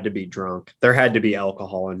she had to be drunk. There had to be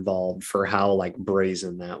alcohol involved for how like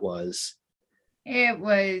brazen that was. It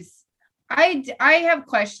was. I have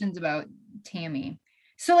questions about Tammy.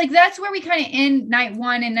 So like that's where we kind of end night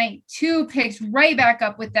 1, and night 2 picks right back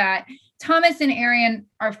up with that. Thomas and Aaron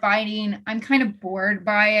are fighting. I'm kind of bored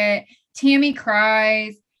by it. Tammy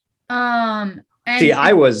cries. And see,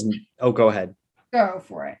 go ahead. Go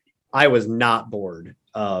for it. I was not bored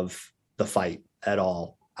of the fight at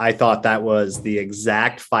all. I thought that was the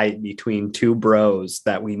exact fight between two bros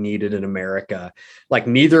that we needed in America. Like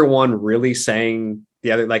neither one really saying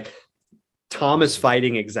the other, like Tom is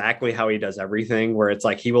fighting exactly how he does everything, where it's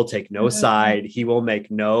like, he will take no side. He will make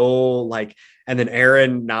no like, and then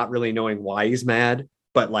Aaron not really knowing why he's mad,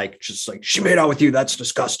 but like, just like, she made out with you. That's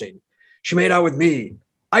disgusting. She made out with me.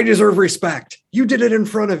 I deserve respect. You did it in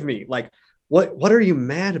front of me. Like, what are you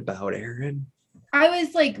mad about, Aaron? I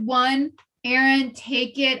was like, Aaron,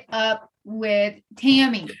 take it up with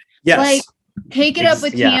Tammy. Yes. Like, take it up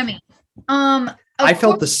with Tammy. I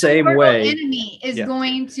felt the same way. Enemy is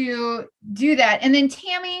going to do that. And then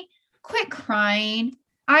Tammy, quit crying.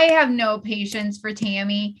 I have no patience for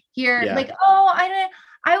Tammy here. Yeah. Like,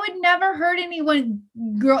 I would never hurt anyone.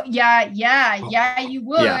 Girl, yeah, you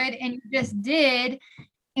would. Yeah. And you just did.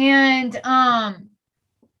 And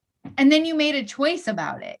then you made a choice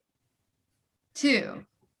about it too.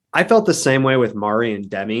 I felt the same way with Mari and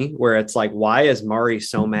Demi, where it's like, why is Mari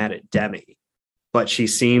so mad at Demi? But she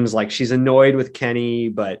seems like she's annoyed with Kenny,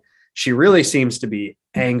 but she really seems to be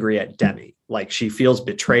angry at Demi. Like she feels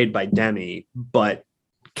betrayed by Demi, but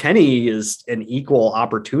Kenny is an equal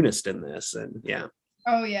opportunist in this. And yeah.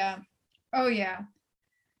 Oh yeah.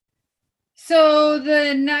 So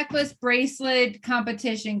the necklace bracelet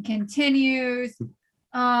competition continues.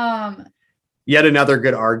 Yet another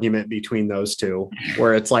good argument between those two,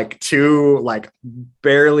 where it's like two like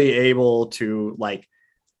barely able to like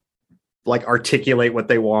articulate what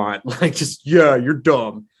they want. Like just, yeah, you're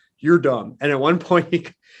dumb. And at one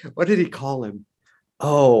point, what did he call him?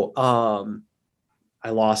 I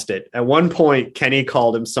lost it. At one point, Kenny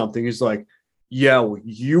called him something. He's like, yeah, well,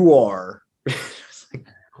 you are. It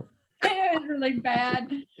was really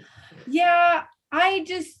bad. Yeah,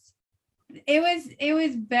 it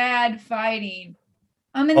was bad fighting.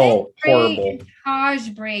 And then Tre and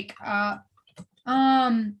Tahz break up.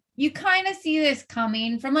 You kind of see this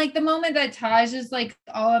coming from like the moment that Tahz is like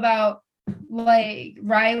all about like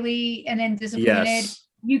Riley and then disappointed. Yes.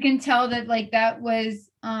 You can tell that like that was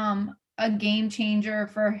a game changer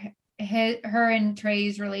for her and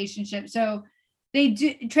Tre's relationship. So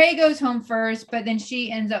Tre goes home first, but then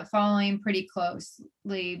she ends up following pretty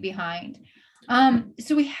closely behind.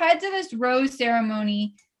 So we head to this rose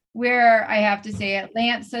ceremony where I have to say it,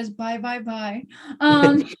 Lance says bye.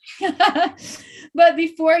 But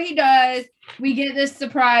before he does, we get this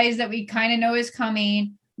surprise that we kind of know is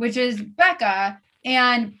coming, which is Becca,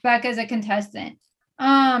 and Becca's a contestant.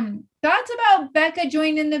 Thoughts about Becca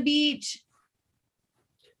joining the beach?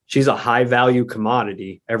 She's a high value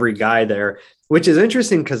commodity. Every guy there, which is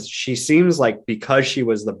interesting because she seems like, because she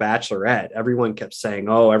was the Bachelorette, everyone kept saying,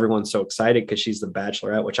 oh, everyone's so excited because she's the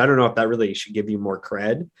Bachelorette, which I don't know if that really should give you more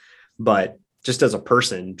cred, but just as a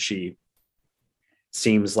person, she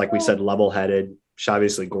seems, like we said, level-headed. She's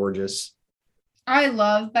obviously gorgeous. I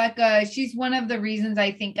love Becca. She's one of the reasons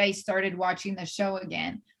I think I started watching the show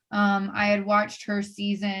again. I had watched her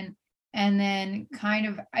season and then kind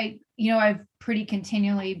of, I've pretty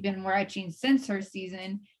continually been watching since her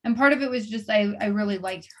season. And part of it was just, I really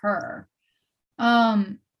liked her.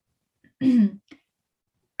 I think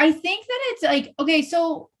that it's like, okay,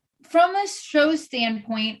 so from a show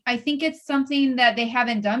standpoint, I think it's something that they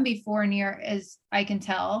haven't done before near as I can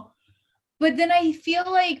tell. But then I feel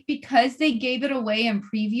like because they gave it away in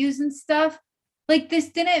previews and stuff, like this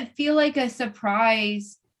didn't feel like a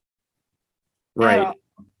surprise. Right.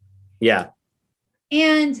 Yeah.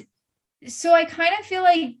 And so I kind of feel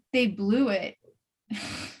like they blew it.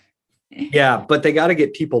 Yeah, but they got to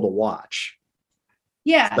get people to watch.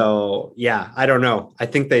 Yeah. So, yeah, I don't know. I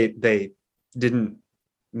think they didn't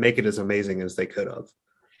make it as amazing as they could have.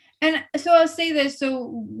 And so I'll say this.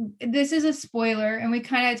 So this is a spoiler, and we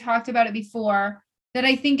kind of talked about it before, that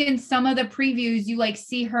I think in some of the previews, you like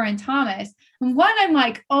see her and Thomas. And one, I'm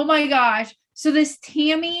like, oh my gosh. So this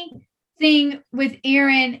Tammy thing with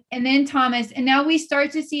Aaron and then Thomas, and now we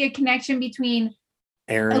start to see a connection between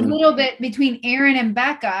Aaron, a little bit between Aaron and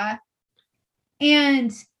Becca,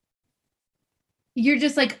 and you're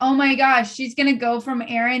just like, oh my gosh, she's gonna go from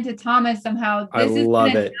Aaron to Thomas somehow. This is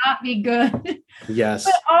gonna not be good. Yes.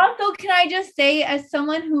 But also, can I just say, as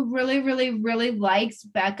someone who really, really, really likes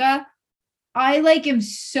Becca, I am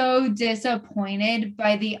so disappointed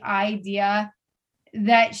by the idea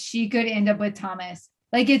that she could end up with Thomas.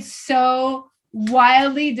 It's so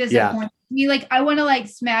wildly disappointing to me. I want to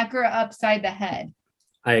smack her upside the head.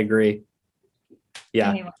 I agree. Yeah.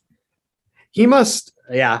 Anyway. He must,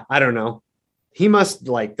 I don't know. He must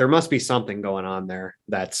there must be something going on there.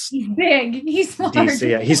 He's big. He's large. DC,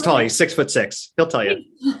 yeah. He's tall. He's 6'6". He'll tell you.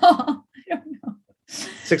 I don't know.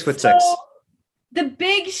 6'6". The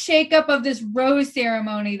big shakeup of this rose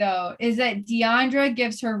ceremony, though, is that Deandra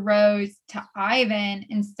gives her rose to Ivan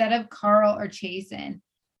instead of Karl or Chasen.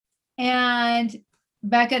 And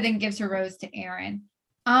Becca then gives her rose to Aaron.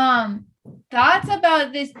 That's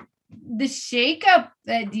about the shakeup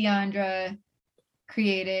that Deandra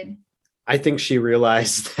created. I think she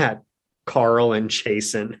realized that Karl and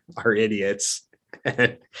Chasen are idiots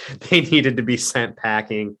and they needed to be sent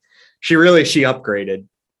packing. She upgraded.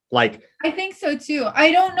 Like, I think so too.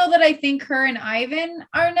 I don't know that I think her and Ivan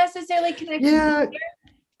are necessarily connected. Yeah,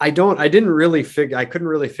 I couldn't really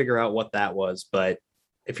figure out what that was, but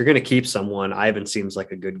if you're going to keep someone, Ivan seems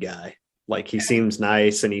like a good guy. Like, he seems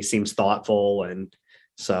nice and he seems thoughtful. And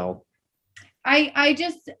so I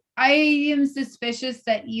am suspicious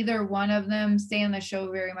that either one of them stay on the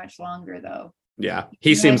show very much longer, though. Yeah.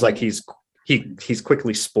 He seems like he's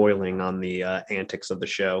quickly spoiling on the antics of the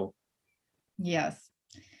show. Yes.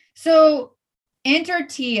 So enter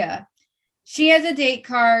Tia. She has a date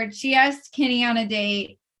card. She asked Kenny on a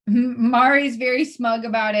date. Mari's very smug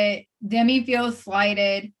about it. Demi feels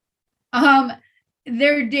slighted.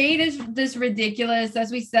 Their date is this ridiculous,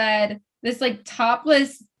 as we said, this like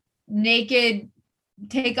topless, naked,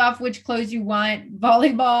 take off which clothes you want,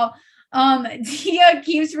 volleyball. Tia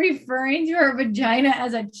keeps referring to her vagina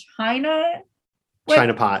as a China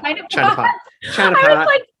pot. I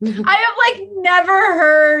have like never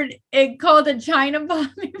heard it called a China pot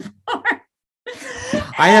before.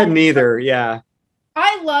 I hadn't either. Yeah.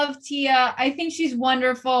 I love Tia. I think she's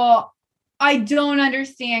wonderful. I don't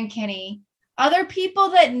understand Kenny. Other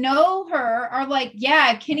people that know her are like,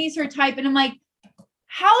 yeah, Kenny's her type. And I'm like,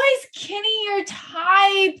 how is Kenny your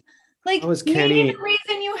type? Like, maybe the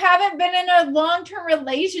reason you haven't been in a long-term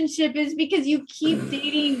relationship is because you keep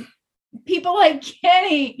dating people like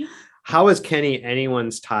Kenny. How is Kenny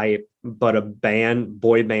anyone's type but a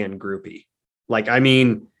boy band groupie? Like, I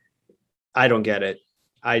mean, I don't get it.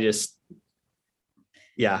 I don't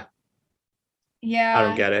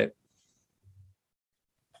get it.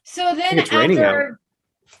 So then it's raining out.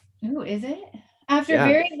 Oh, is it? After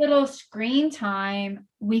very little screen time,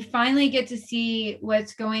 we finally get to see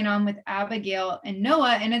what's going on with Abigail and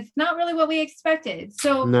Noah, and it's not really what we expected.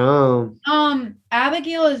 So no.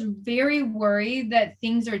 Abigail is very worried that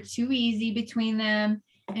things are too easy between them,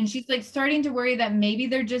 and she's like starting to worry that maybe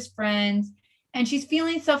they're just friends, and she's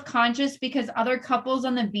feeling self-conscious because other couples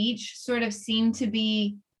on the beach sort of seem to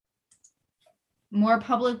be more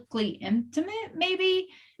publicly intimate, maybe,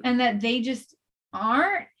 and that they just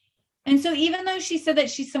aren't. And so even though she said that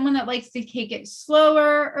she's someone that likes to take it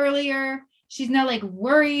slower earlier, she's now like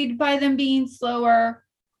worried by them being slower.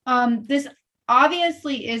 This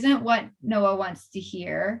obviously isn't what Noah wants to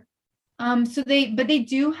hear. But they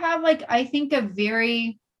do have like, I think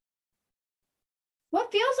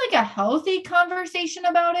what feels like a healthy conversation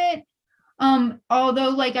about it. Although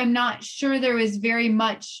like, I'm not sure there was very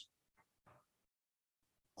much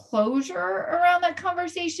closure around that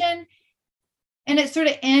conversation. And it sort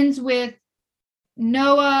of ends with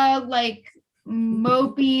Noah like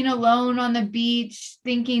moping alone on the beach,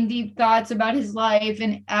 thinking deep thoughts about his life,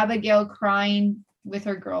 and Abigail crying with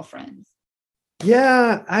her girlfriends.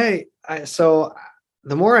 Yeah, so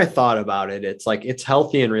the more I thought about it, it's like, it's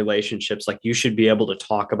healthy in relationships. Like, you should be able to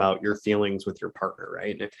talk about your feelings with your partner,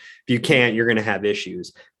 right? And if you can't, you're going to have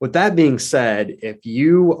issues. With that being said, if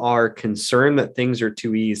you are concerned that things are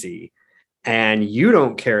too easy, and you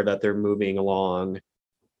don't care that they're moving along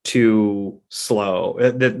too slow,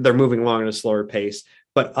 that they're moving along at a slower pace,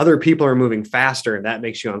 but other people are moving faster and that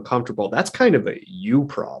makes you uncomfortable, that's kind of a you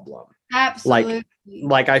problem. Absolutely.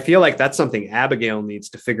 Like I feel like that's something Abigail needs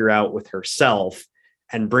to figure out with herself,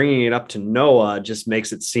 and bringing it up to Noah just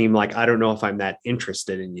makes it seem like, I don't know if I'm that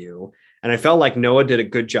interested in you. And I felt like Noah did a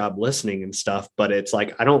good job listening and stuff, but it's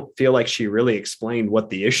like, I don't feel like she really explained what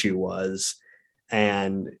the issue was.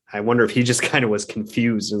 And I wonder if he just kind of was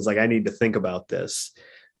confused and was like, I need to think about this.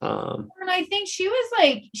 And I think she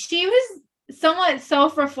was somewhat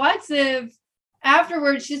self-reflexive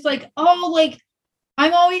afterwards. She's like, oh, like,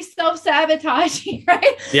 I'm always self-sabotaging,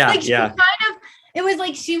 right? Yeah. Like, it was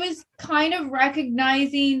like she was kind of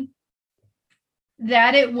recognizing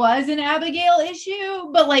that it was an Abigail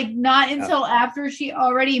issue, but like not until after she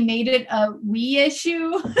already made it a we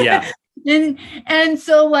issue. Yeah. and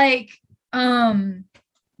so like,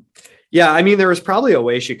 yeah, I mean, there was probably a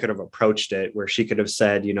way she could have approached it where she could have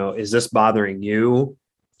said, you know, is this bothering you?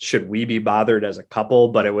 Should we be bothered as a couple?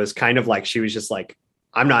 But it was kind of like, she was just like,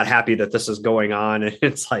 I'm not happy that this is going on. And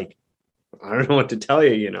it's like, I don't know what to tell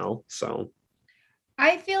you, you know? So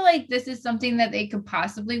I feel like this is something that they could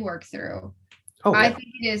possibly work through. Oh, yeah. I think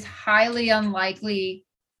it is highly unlikely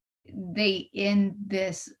they end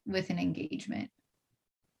this with an engagement?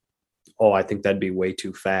 Oh, I think that'd be way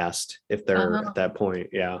too fast if they're at that point.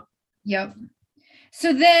 Yeah. Yep.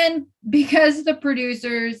 So then, because the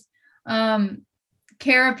producers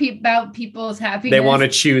care about people's happiness, they want to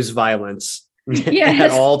choose violence yes.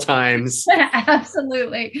 at all times.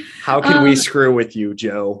 Absolutely. How can we screw with you,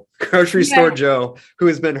 Joe? Grocery store Joe, who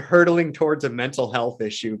has been hurtling towards a mental health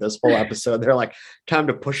issue this whole episode. They're like, time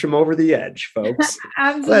to push him over the edge, folks.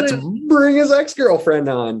 Absolutely. Let's bring his ex-girlfriend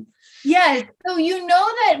on. Yes. So you know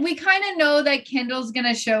that we kind of know that Kendall's going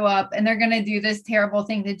to show up and they're going to do this terrible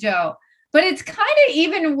thing to Joe. But it's kind of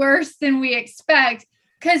even worse than we expect,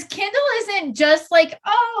 because Kendall isn't just like,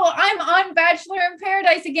 oh, I'm on Bachelor in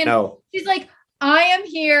Paradise again. No. She's like, I am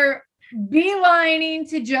here beelining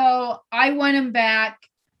to Joe. I want him back.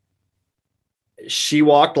 She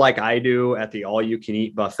walked like I do at the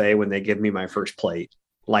all-you-can-eat buffet when they give me my first plate.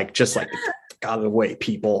 Like, just like, out of the way,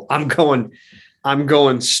 people. I'm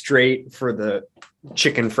going straight for the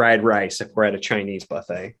chicken fried rice if we're at a Chinese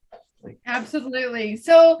buffet. Absolutely.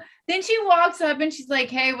 So then she walks up and she's like,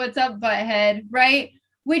 hey, what's up, butthead? Right?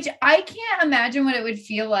 Which I can't imagine what it would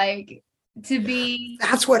feel like to be.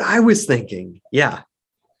 That's what I was thinking. Yeah.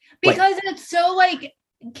 Because it's so like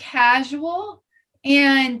casual,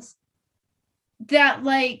 and that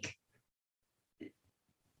like,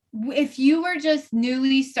 if you were just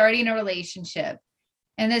newly starting a relationship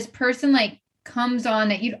and this person like comes on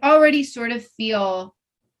that you'd already sort of feel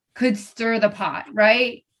could stir the pot,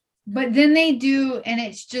 right? But then they do, and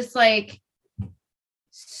it's just like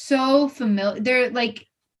so familiar. They're like,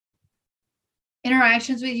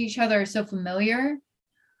 interactions with each other are so familiar.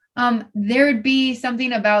 There would be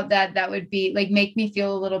something about that would be like, make me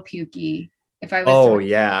feel a little pukey if I was. Oh,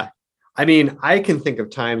 yeah. I mean, I can think of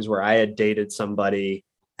times where I had dated somebody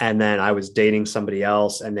and then I was dating somebody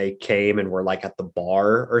else and they came and were like at the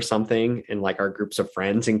bar or something in like our groups of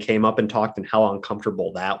friends and came up and talked, and how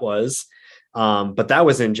uncomfortable that was. But that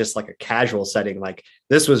was in just like a casual setting. Like,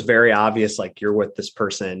 this was very obvious, like, you're with this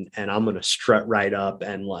person and I'm going to strut right up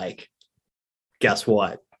and like, guess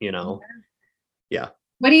what, Yeah.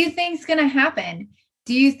 What do you think's going to happen?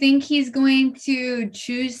 Do you think he's going to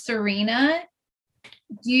choose Serena?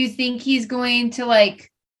 Do you think he's going to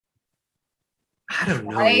like, I don't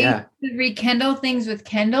know. Yeah. To rekindle things with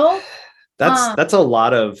Kendall? That's a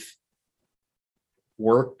lot of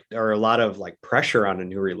work, or a lot of like pressure on a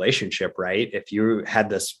new relationship, right? If you had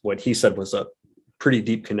this, what he said was a pretty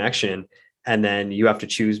deep connection, and then you have to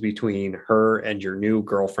choose between her and your new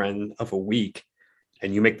girlfriend of a week,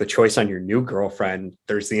 and you make the choice on your new girlfriend,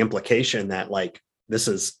 there's the implication that like, this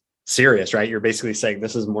is serious, right? You're basically saying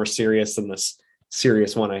this is more serious than this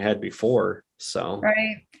serious one I had before. So,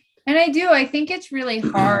 right. And I think it's really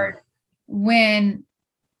hard when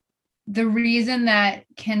the reason that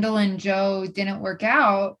Kendall and Joe didn't work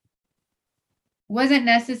out wasn't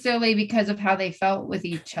necessarily because of how they felt with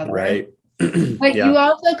each other. Right. But you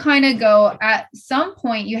also kind of go, at some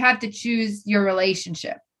point you have to choose your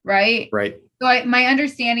relationship, right? Right. So my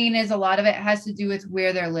understanding is a lot of it has to do with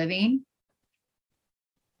where they're living.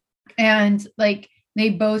 And like,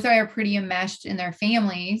 they both are pretty enmeshed in their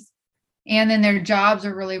families. And then their jobs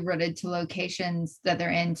are really rooted to locations that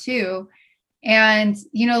they're in too. And,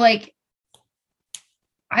 like,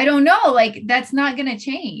 I don't know, like, that's not going to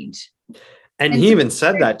change. And he even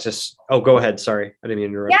said that just, go ahead. Sorry. I didn't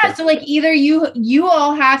mean to interrupt. Yeah. So like, either you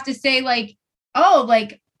all have to say like, oh,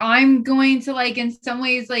 like, I'm going to like, in some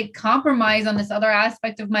ways, like, compromise on this other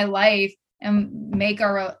aspect of my life and make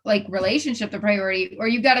our like relationship the priority. Or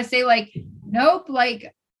you got to say like, nope,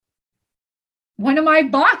 like, one of my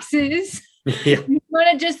boxes, one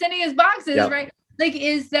of Jessenia's boxes, right? Like,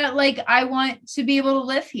 is that like, I want to be able to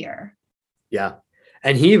live here. Yeah.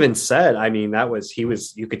 And he even said, I mean,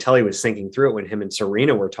 you could tell he was thinking through it when him and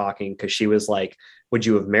Serena were talking, because she was like, would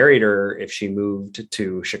you have married her if she moved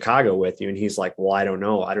to Chicago with you? And he's like, well, I don't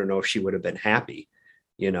know. I don't know if she would have been happy,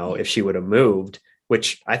 if she would have moved,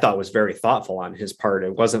 which I thought was very thoughtful on his part.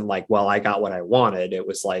 It wasn't like, well, I got what I wanted. It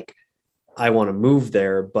was like, I want to move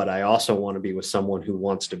there, but I also want to be with someone who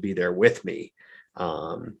wants to be there with me.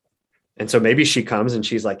 And so maybe she comes and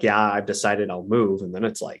she's like, yeah, I've decided I'll move. And then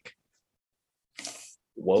it's like,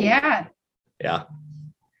 whoa. Yeah.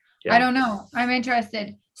 I don't know. I'm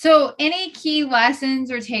interested. So any key lessons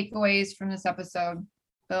or takeaways from this episode,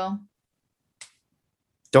 Bill?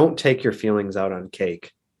 Don't take your feelings out on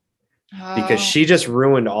Cake, because she just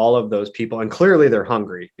ruined all of those people. And clearly they're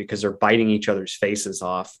hungry because they're biting each other's faces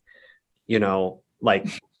off. Like,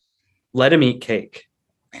 let him eat cake.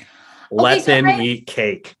 Let them eat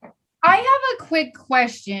cake. I have a quick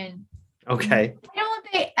question. Okay. Why don't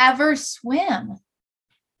they ever swim?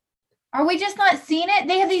 Are we just not seeing it?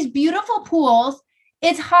 They have these beautiful pools.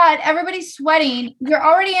 It's hot. Everybody's sweating. You're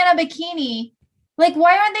already in a bikini. Like,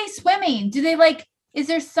 why aren't they swimming? Do they is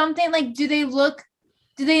there something do they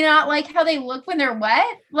not like how they look when they're wet?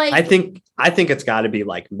 Like, I think it's got to be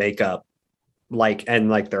like makeup,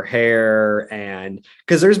 and their hair, and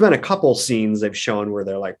because there's been a couple scenes they've shown where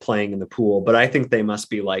they're like playing in the pool, but I think they must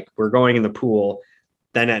be like, we're going in the pool,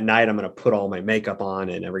 then at night I'm going to put all my makeup on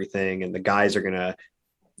and everything, and the guys are going to,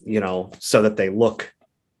 so that they look.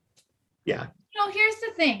 Yeah. Here's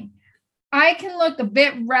the thing. I can look a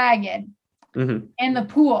bit ragged in the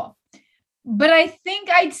pool, but I think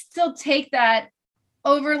I'd still take that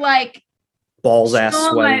over balls ass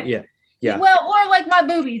sweating. Yeah. Well, or my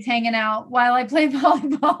boobies hanging out while I play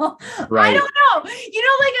volleyball. Right. I don't know.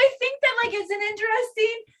 I think that it's an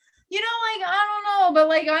interesting, I don't know, but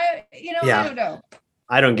I don't know.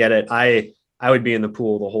 I don't get it. I would be in the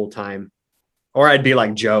pool the whole time. Or I'd be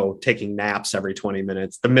like Joe, taking naps every 20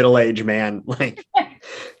 minutes. The middle-aged man,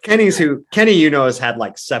 Kenny, has had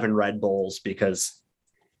 7 Red Bulls because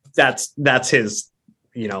that's his,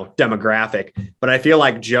 demographic. But I feel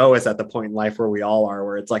like Joe is at the point in life where we all are,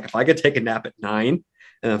 where it's like, if I could take a nap at 9,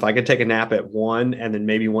 and if I could take a nap at 1, and then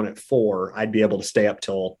maybe one at 4, I'd be able to stay up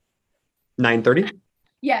till 9:30.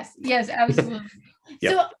 Yes, absolutely.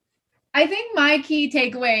 Yep. So I think my key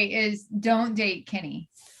takeaway is don't date Kenny.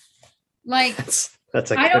 That's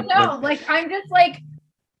I don't know. One. I'm just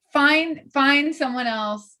find someone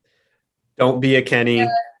else. Don't be a Kenny.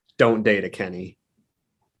 Don't date a Kenny.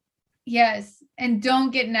 Yes. And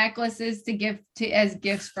don't get necklaces to give as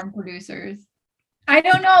gifts from producers. I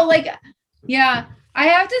don't know. I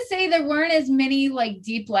have to say there weren't as many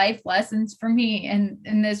deep life lessons for me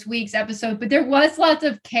in this week's episode, but there was lots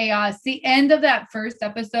of chaos. The end of that first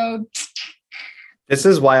episode. This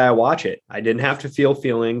is why I watch it. I didn't have to feel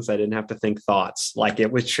feelings. I didn't have to think thoughts.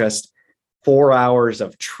 It was just 4 hours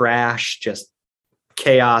of trash, just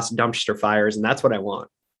chaos, dumpster fires. And that's what I want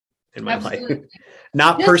in my life.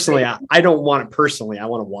 Not just personally. I don't want it personally. I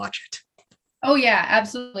want to watch it. Oh yeah,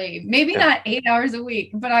 absolutely. Maybe not 8 hours a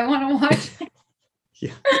week, but I want to watch it.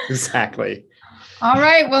 Yeah, exactly. All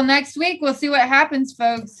right. Well, next week we'll see what happens,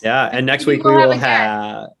 folks. Yeah. And next week we will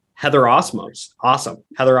have Heather Osmos. Awesome.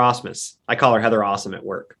 Heather Osmos. I call her Heather Awesome at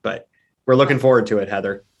work, but we're looking forward to it,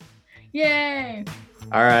 Heather. Yay.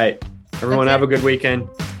 All right. Everyone have a good weekend.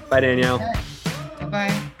 Bye, Danielle.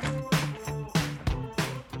 Bye.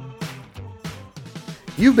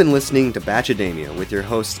 You've been listening to Bachademia with your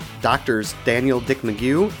hosts, Doctors Daniel Dick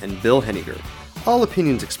McGew and Bill Henniger. All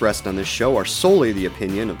opinions expressed on this show are solely the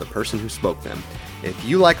opinion of the person who spoke them. If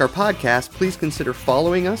you like our podcast, please consider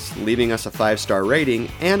following us, leaving us a 5-star rating,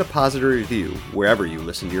 and a positive review wherever you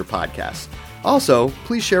listen to your podcasts. Also,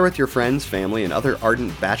 please share with your friends, family, and other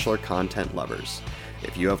ardent Bachelor content lovers.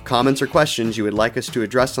 If you have comments or questions you would like us to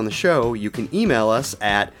address on the show, you can email us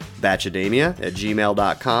at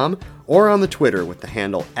bachademia@gmail.com or on the Twitter with the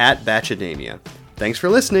handle @Bachademia. Thanks for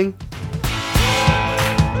listening.